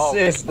got an Oh,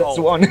 assist, that's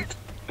oh. one.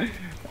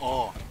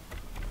 Oh.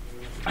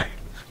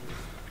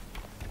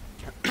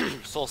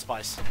 Soul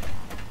Spice.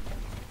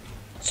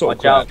 So Watch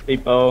crap. out,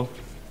 Hippo.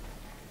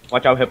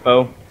 Watch out,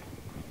 Hippo.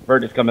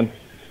 Bird is coming.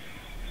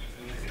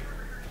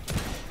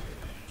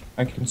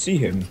 I can see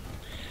him.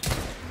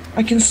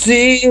 I can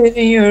see it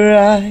in your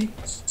eyes.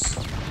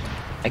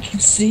 I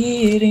can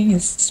see it in your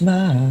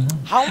smile.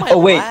 How am I Oh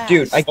wait, last?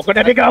 dude, I Poco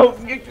no Pico!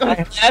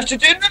 have to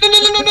do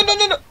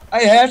no.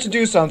 I have to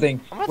do something.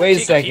 I'm about Wait to a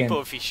take second. Hippo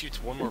if he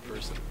shoots one more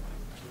person.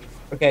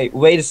 Okay,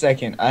 wait a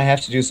second. I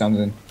have to do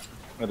something.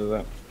 What is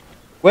that?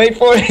 Wait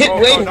for it. Oh,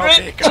 wait no, for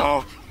it.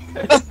 Pico.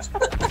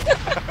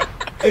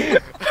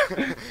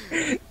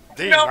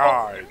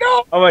 Denied.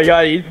 No. Oh my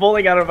god, he's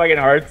pulling out a fucking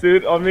hard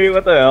suit on me.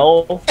 What the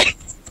hell?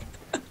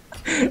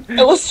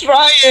 I was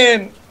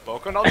trying.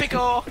 Boku no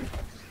Pico.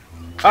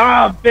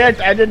 Ah, bitch!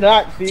 I did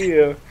not see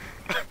you.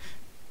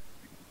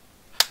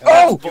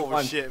 Oh!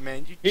 Bullshit,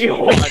 man. You He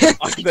won.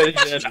 Fuck this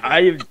shit. I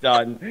am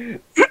done.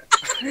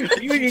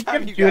 You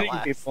Time keep you got shooting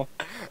last. people.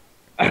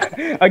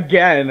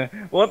 Again.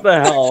 What the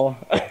hell?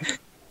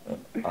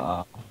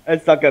 I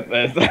suck at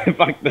this.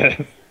 Fuck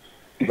this.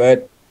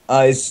 But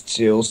I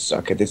still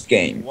suck at this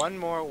game. One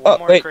more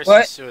Oh, wait, Chris's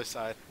what?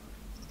 suicide.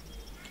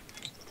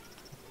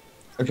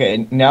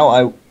 Okay, now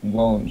I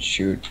won't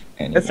shoot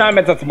anymore. This time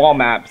it's a small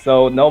map,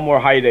 so no more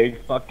hiding.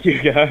 Fuck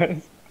you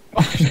guys.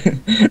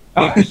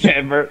 Oh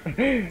shit, Bert.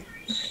 Did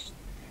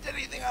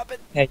anything happen?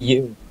 Hey,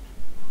 you.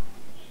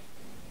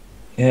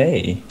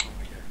 Hey.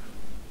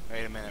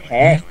 Wait a minute.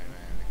 Hey.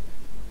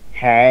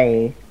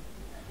 Hey.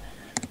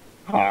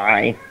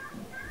 Hi.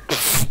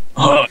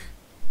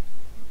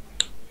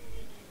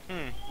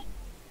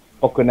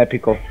 Poco no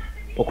Pico.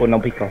 Poco no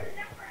Pico. Nah,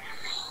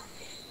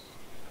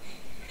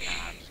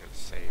 I'm just gonna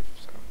save.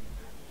 So.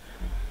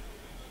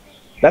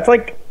 That's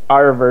like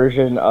our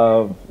version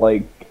of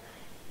like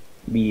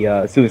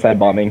the suicide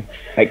bombing.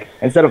 Like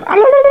instead of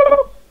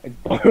it's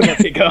Poco no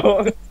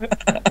Pico.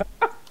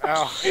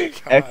 Oh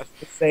I god.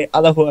 say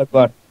Allahu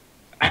Akbar.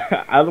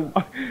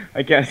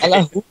 I can't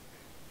say.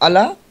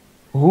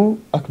 Allahu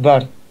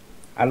Akbar.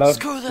 I love.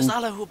 Screw this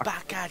Allahu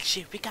Akbar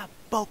shit. We got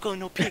Boku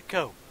no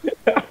Pico.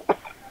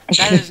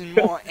 That is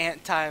more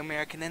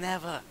anti-American than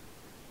ever.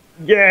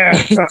 Yeah.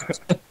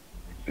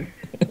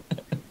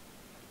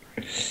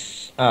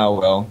 Ah,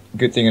 well.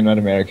 Good thing I'm not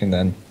American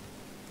then.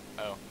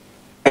 Oh.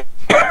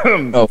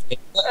 Oh.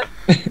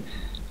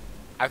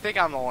 I think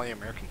I'm the only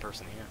American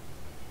person here.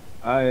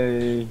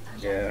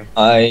 Yeah.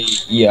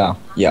 Yeah.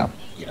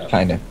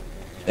 Kinda.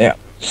 Yeah.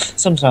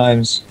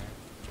 Sometimes.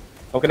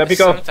 Poco no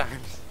Pico.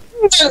 Sometimes.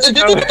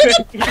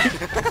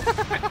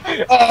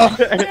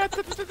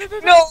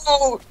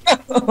 No!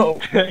 No!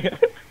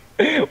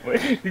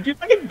 Did you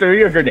fucking throw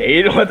your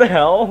grenade? What the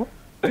hell?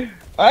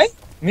 I?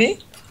 Me?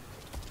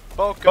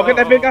 Boku Poco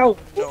no Pico.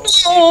 No!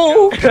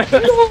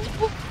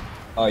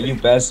 Oh, you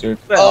bastard.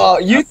 Oh,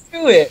 you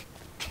threw it!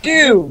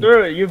 Dude!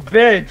 Throw it, you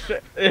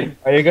bitch.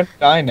 Are you gonna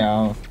die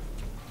now?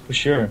 For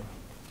sure.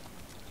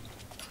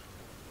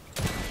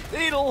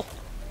 Needle.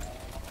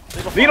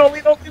 Needle.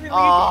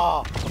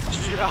 Oh.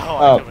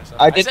 Oh,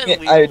 I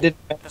didn't.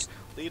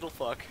 Needle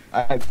fuck.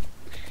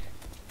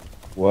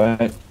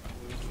 What?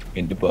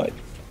 In the butt.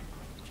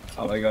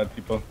 Oh my god,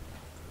 people.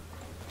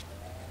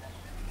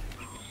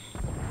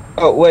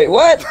 Oh, wait,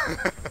 what?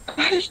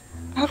 I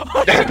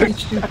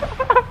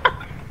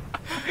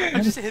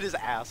just hit his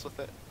ass with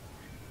it.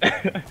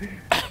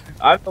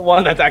 I'm the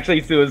one that's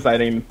actually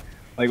suiciding.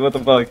 Like, what the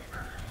fuck?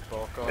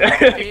 Boku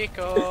no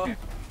Pico.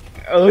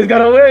 Oh, who's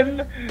gonna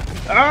win?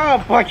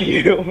 Ah, fuck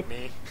you.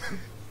 Me.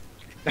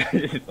 Son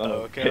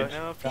of a Boku bitch.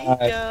 no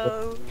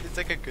Pico. It's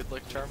like a good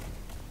luck charm.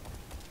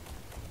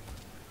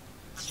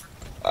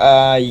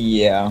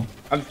 Yeah.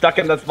 I'm stuck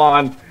in the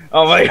spawn.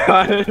 Oh my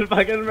god,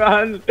 fucking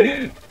run.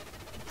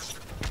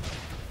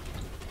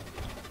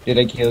 Did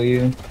I kill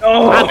you?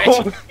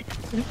 Oh!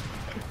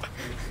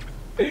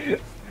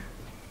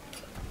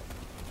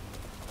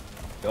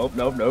 Nope.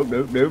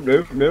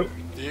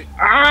 Dude.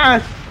 Ah!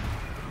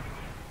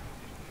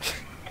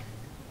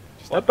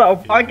 What the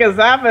fuck is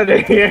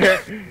happening here?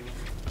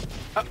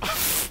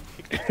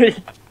 Hey,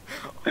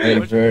 What'd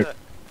you Bert. do?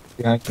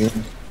 Behind you.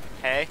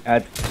 Hey,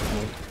 That's...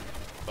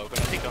 Boku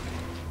no Pico.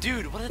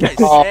 Dude, what did I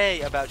Oh.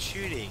 say about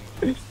shooting?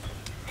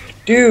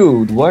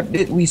 Dude, what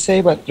did we say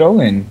about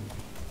throwing?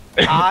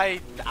 I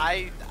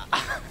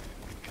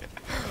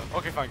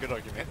Okay, fine, good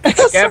argument. I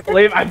can't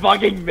believe I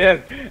fucking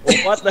missed.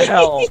 What the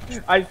hell?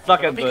 I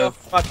suck at this.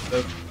 Fuck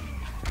this.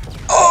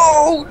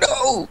 Oh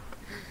no!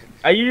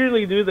 I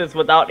usually do this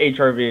without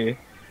HRV.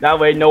 That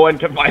way no one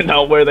can find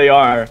out where they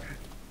are.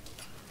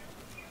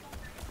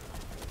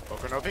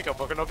 Boku no Pico,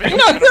 Boku no Pico,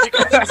 Boku no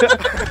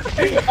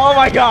Pico. Oh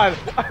my god,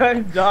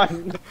 I'm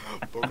done.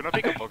 Boku no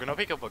Pico, Boku no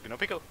Pico, Boku no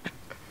Pico.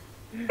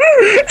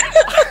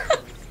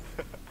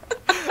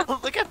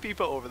 Look at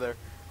Pipo over there.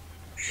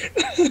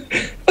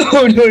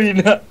 Oh no, you're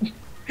not.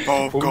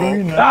 Boku no,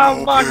 you're not.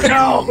 Oh fuck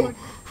no!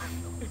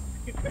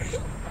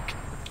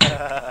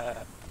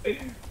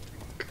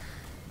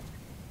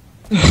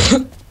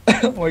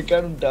 Oh my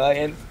god, I'm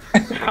dying.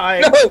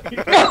 I...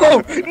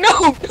 No!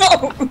 No!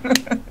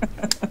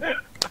 No!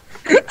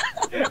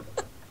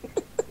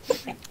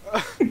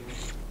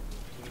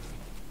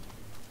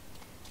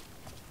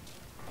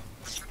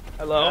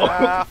 Hello?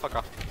 Ah, fuck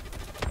off.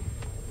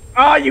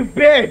 Oh, you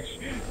bitch!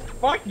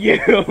 Fuck you!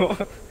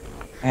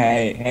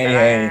 Hey, hey,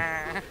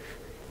 hey.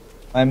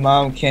 My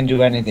mom can't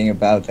do anything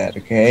about that,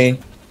 okay?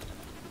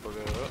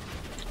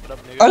 What up,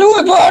 nigga?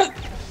 Hello, what?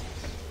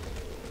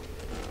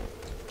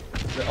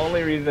 The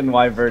only reason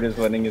why Vert is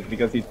winning is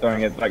because he's throwing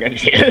his fucking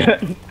shit.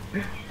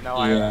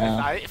 No,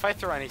 Yeah. if I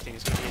throw anything,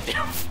 it's gonna be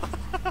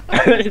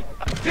a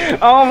damn.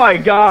 Oh my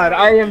god,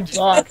 I am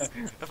done.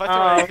 If I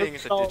throw anything,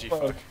 it's a so digifuck.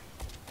 close.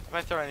 If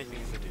I throw anything,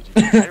 it's a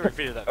digifuck. I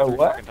repeated that A 3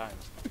 what? fucking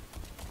times.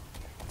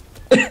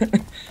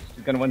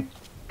 He's gonna win.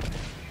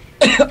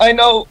 I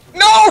know.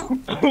 No!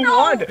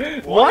 What?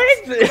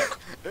 What?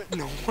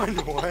 No one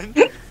won.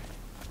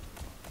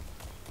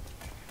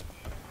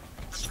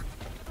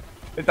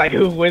 It's like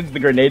who wins the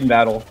grenade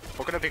battle?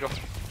 Boku no Pico.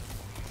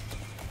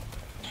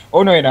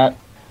 Oh no, you're not.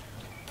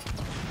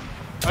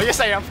 Oh yes,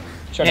 I am.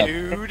 Shut up.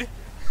 Dude.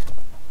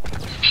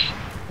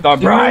 The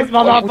prize,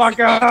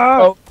 motherfucker!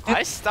 Oh,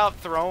 I stopped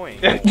throwing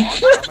a long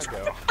time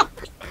ago.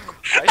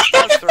 I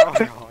stopped throwing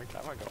a long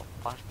time ago.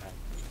 Flashback.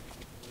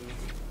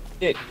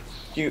 shit.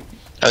 You.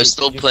 I was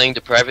still playing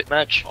the private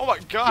match. Oh my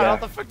god, Yeah. how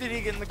the fuck did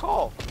he get in the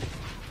call?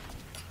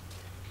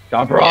 The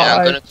Yeah, I'm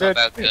prize! gonna come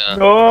back.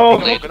 No!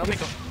 Boku no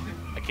Pico.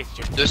 I kissed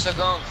you. 2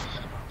 secondes.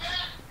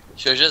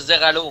 Je veux juste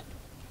dire allô.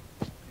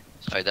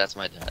 Sorry, that's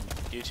my dad.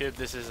 YouTube,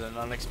 this is an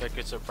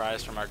unexpected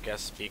surprise from our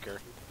guest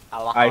speaker,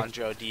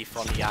 Alejandro Di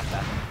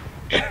Fomiata.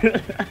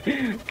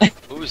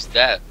 Who's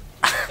that?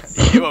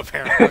 You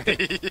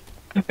apparently.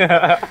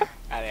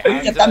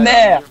 Alejandro ta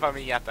mère. Di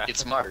Fomiata.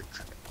 It's Mark.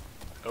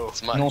 Oh.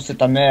 It's Mark. Non, c'est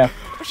ta mère.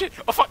 Oh shit!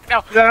 Oh fuck!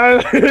 No!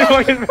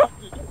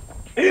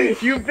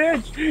 You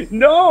bitch!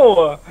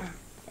 No!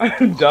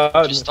 I'm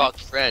done. Just talk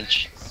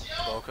French.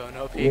 Boku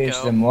no Oui,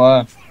 Pico. c'est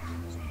moi.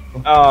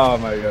 Oh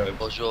my god.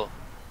 Bonjour.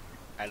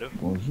 Hello?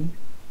 Bonjour.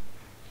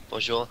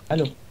 Bonjour.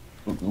 Allô.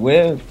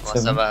 Ouais,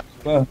 Comment ça va?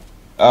 va.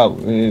 Ah,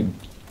 oui.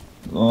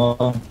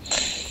 Oh.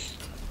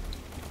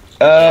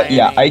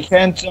 Yeah, I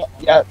can't.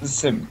 Yeah,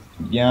 c'est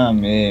bien,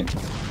 mais.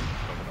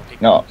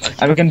 No,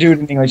 I can do it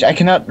in English. I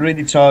cannot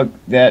really talk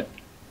that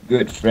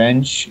good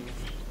French,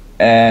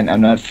 and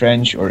I'm not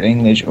French or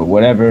English or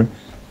whatever.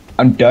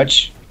 I'm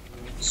Dutch,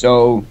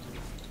 so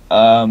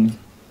Oh, I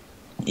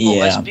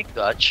yeah. speak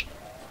Dutch.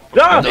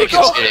 Ah, No,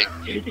 just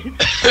kidding.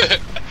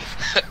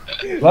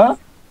 What?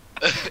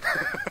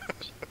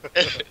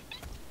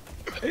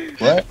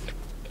 What?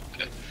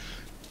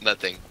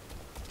 Nothing.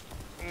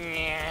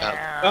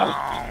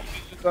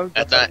 Oh.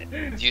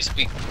 Attends, do you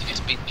speak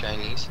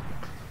Chinese?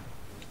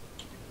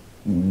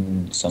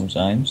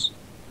 Sometimes.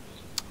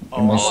 Oh,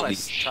 I Must wanna be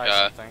try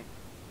shy. something.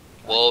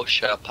 Wo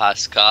sha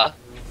paska?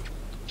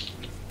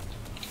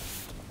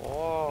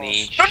 Oh.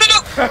 Ni.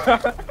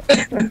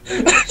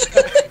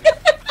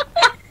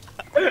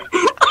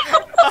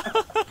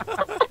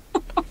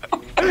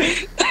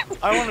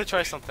 I wanna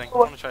try something. I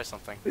wanna try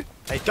something.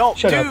 Hey, don't,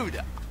 Shut up.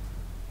 dude!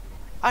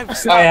 I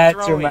was I had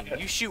not to, throwing. man.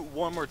 You shoot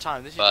one more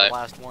time. This is Bye. the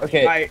last one.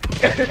 Okay. I...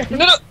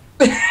 No, no.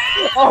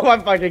 Oh my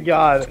fucking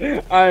god.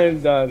 I am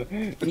done.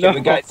 Okay, No.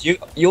 but guys,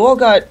 you all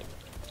got.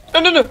 No,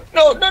 no, no,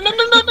 no, no, no,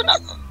 no, no, no, no.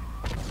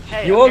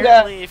 Hey, You all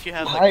got apparently, if you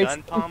have the high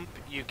gun pump,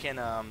 you can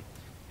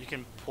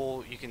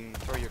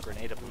throw your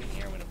grenade up in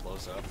the air when it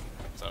blows up.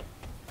 So.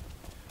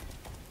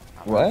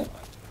 What?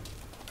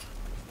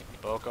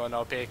 Boku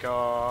no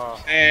Pico.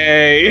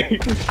 Hey.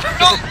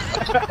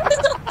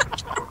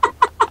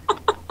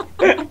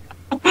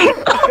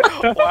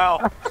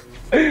 Wow.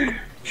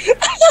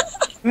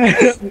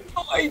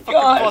 Oh my Fucking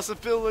god.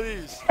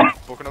 possibilities.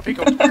 Boku no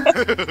Pico.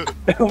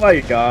 Oh my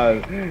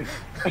god.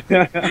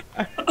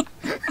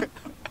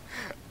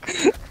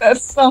 That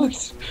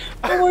sucks.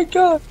 Oh my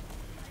god.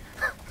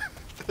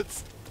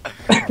 That's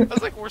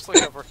like worst luck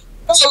ever.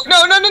 No,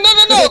 no, no, no,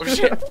 no, no, Oh no.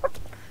 shit.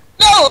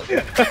 No.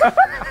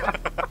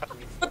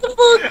 What the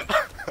fuck?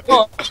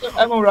 Oh,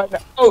 I'm alright now.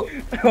 Oh.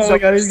 Oh my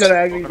god, he's gonna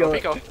actually Boku no go.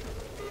 Pico.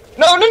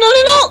 No, no, no,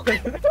 no, no.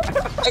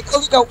 I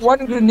only got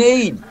one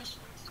grenade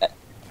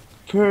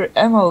per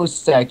ammo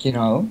stack, you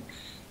know.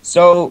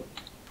 So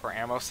Per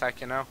ammo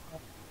sack, you know.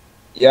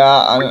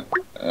 yeah, I'm. Being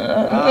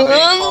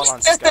called on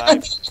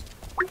Skype.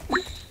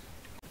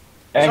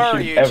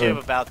 Sorry, action YouTube, ever.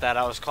 about that.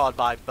 I was called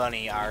by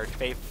Bunny, our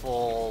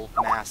faithful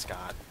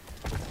mascot.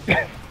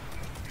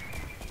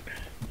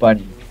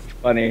 Bunny.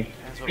 Funny.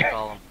 That's what we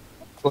call him.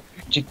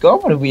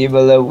 Chicomar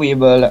weeble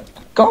weeble.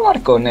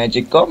 Comar cone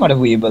chicomar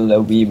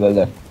weeble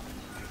weeble.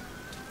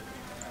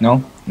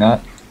 No, not.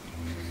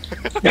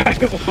 I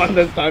won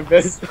this time,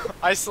 bitch.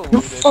 I You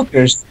saluted.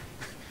 fuckers.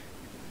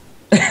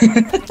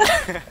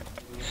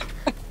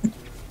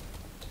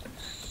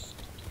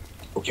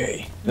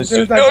 Okay. Let's see.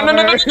 There's that No, no,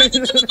 no, no,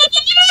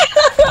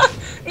 no,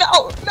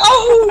 no,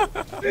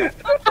 no.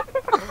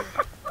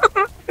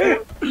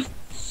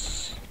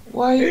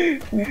 Why?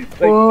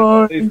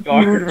 Why He's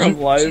scarred from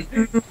life.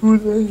 do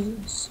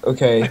this?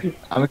 Okay,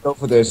 I'm gonna go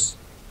for this.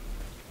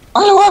 I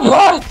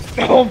want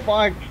Oh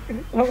fuck.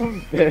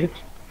 Oh bitch.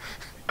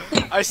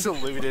 I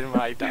saluted when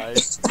I died.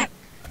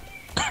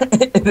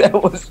 That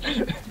was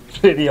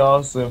pretty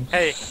awesome.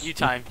 Hey, you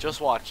time.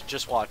 Just watch.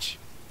 Just watch.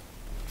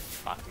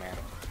 Fuck, man.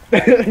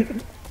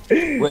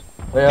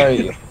 Where are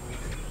you?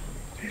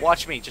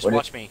 Watch me. Just What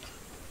watch me.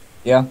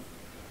 Yeah.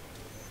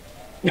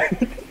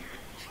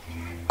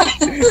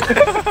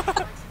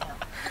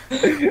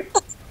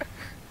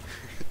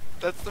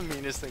 That's the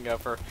meanest thing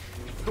ever.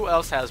 Who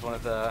else has one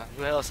of the?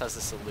 Who else has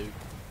the salute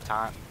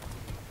time?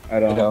 I I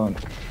don't. don't.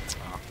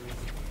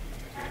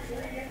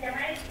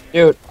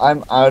 Dude,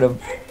 I'm out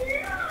of.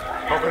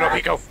 Open up,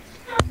 Pico.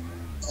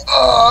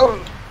 Oh.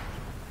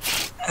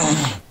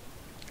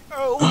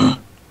 Oh.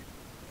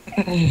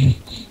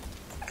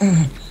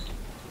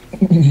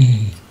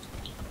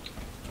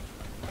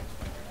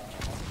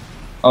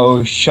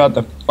 Oh, shut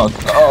the fuck.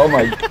 Oh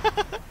my.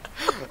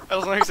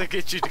 As long as I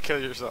get you to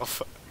kill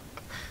yourself.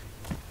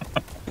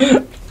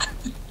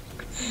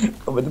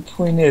 But the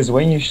point is,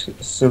 when you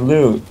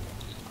salute,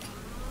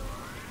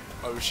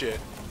 Oh shit.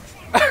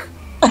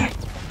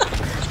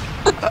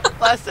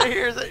 Last I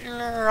hear is that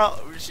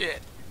oh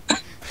shit.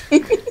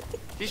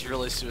 He's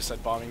really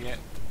suicide bombing it.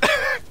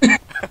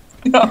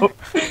 no,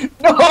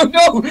 no,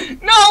 no,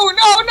 no,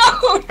 no,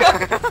 no.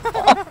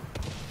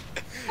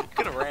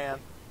 Could have ran.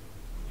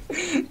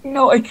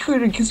 No, I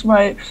couldn't because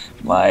my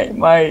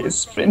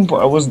sprint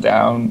bar was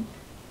down.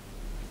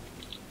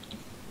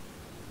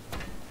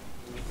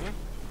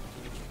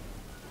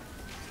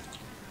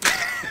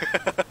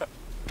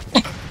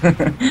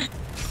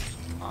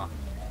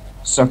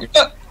 Sucker.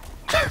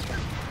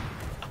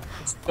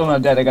 Still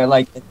not dead. I got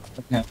like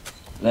no.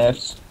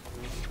 Left.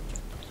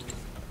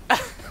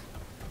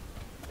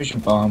 Fish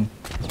bomb.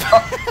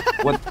 Oh,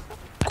 what?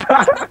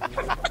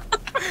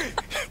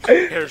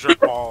 Here's your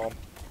bomb.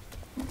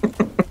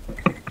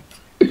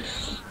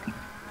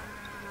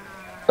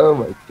 Oh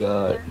my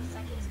god.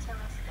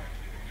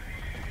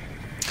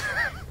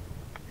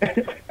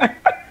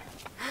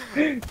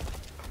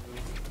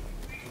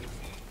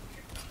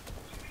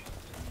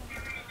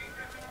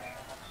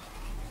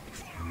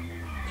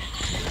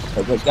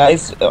 But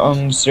guys,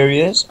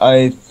 serious?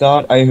 I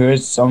thought I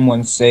heard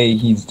someone say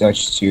he's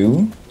Dutch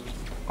too,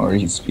 or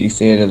he speaks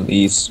it at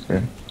least,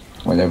 or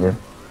whatever.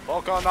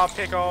 Welcome up,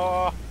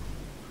 Pico.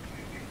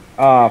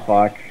 Ah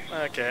fuck.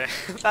 Okay,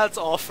 that's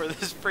all for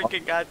this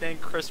freaking goddamn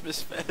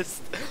Christmas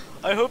fest.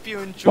 I hope you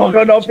enjoyed.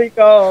 Poco no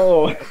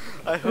Pico.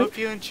 I hope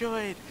you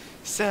enjoyed.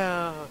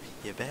 So,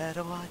 you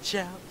better watch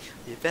out.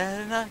 You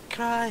better not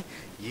cry.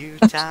 You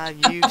time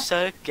you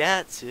suck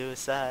at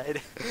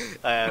suicide.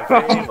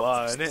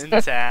 Everyone in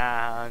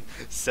town,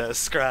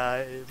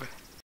 subscribe.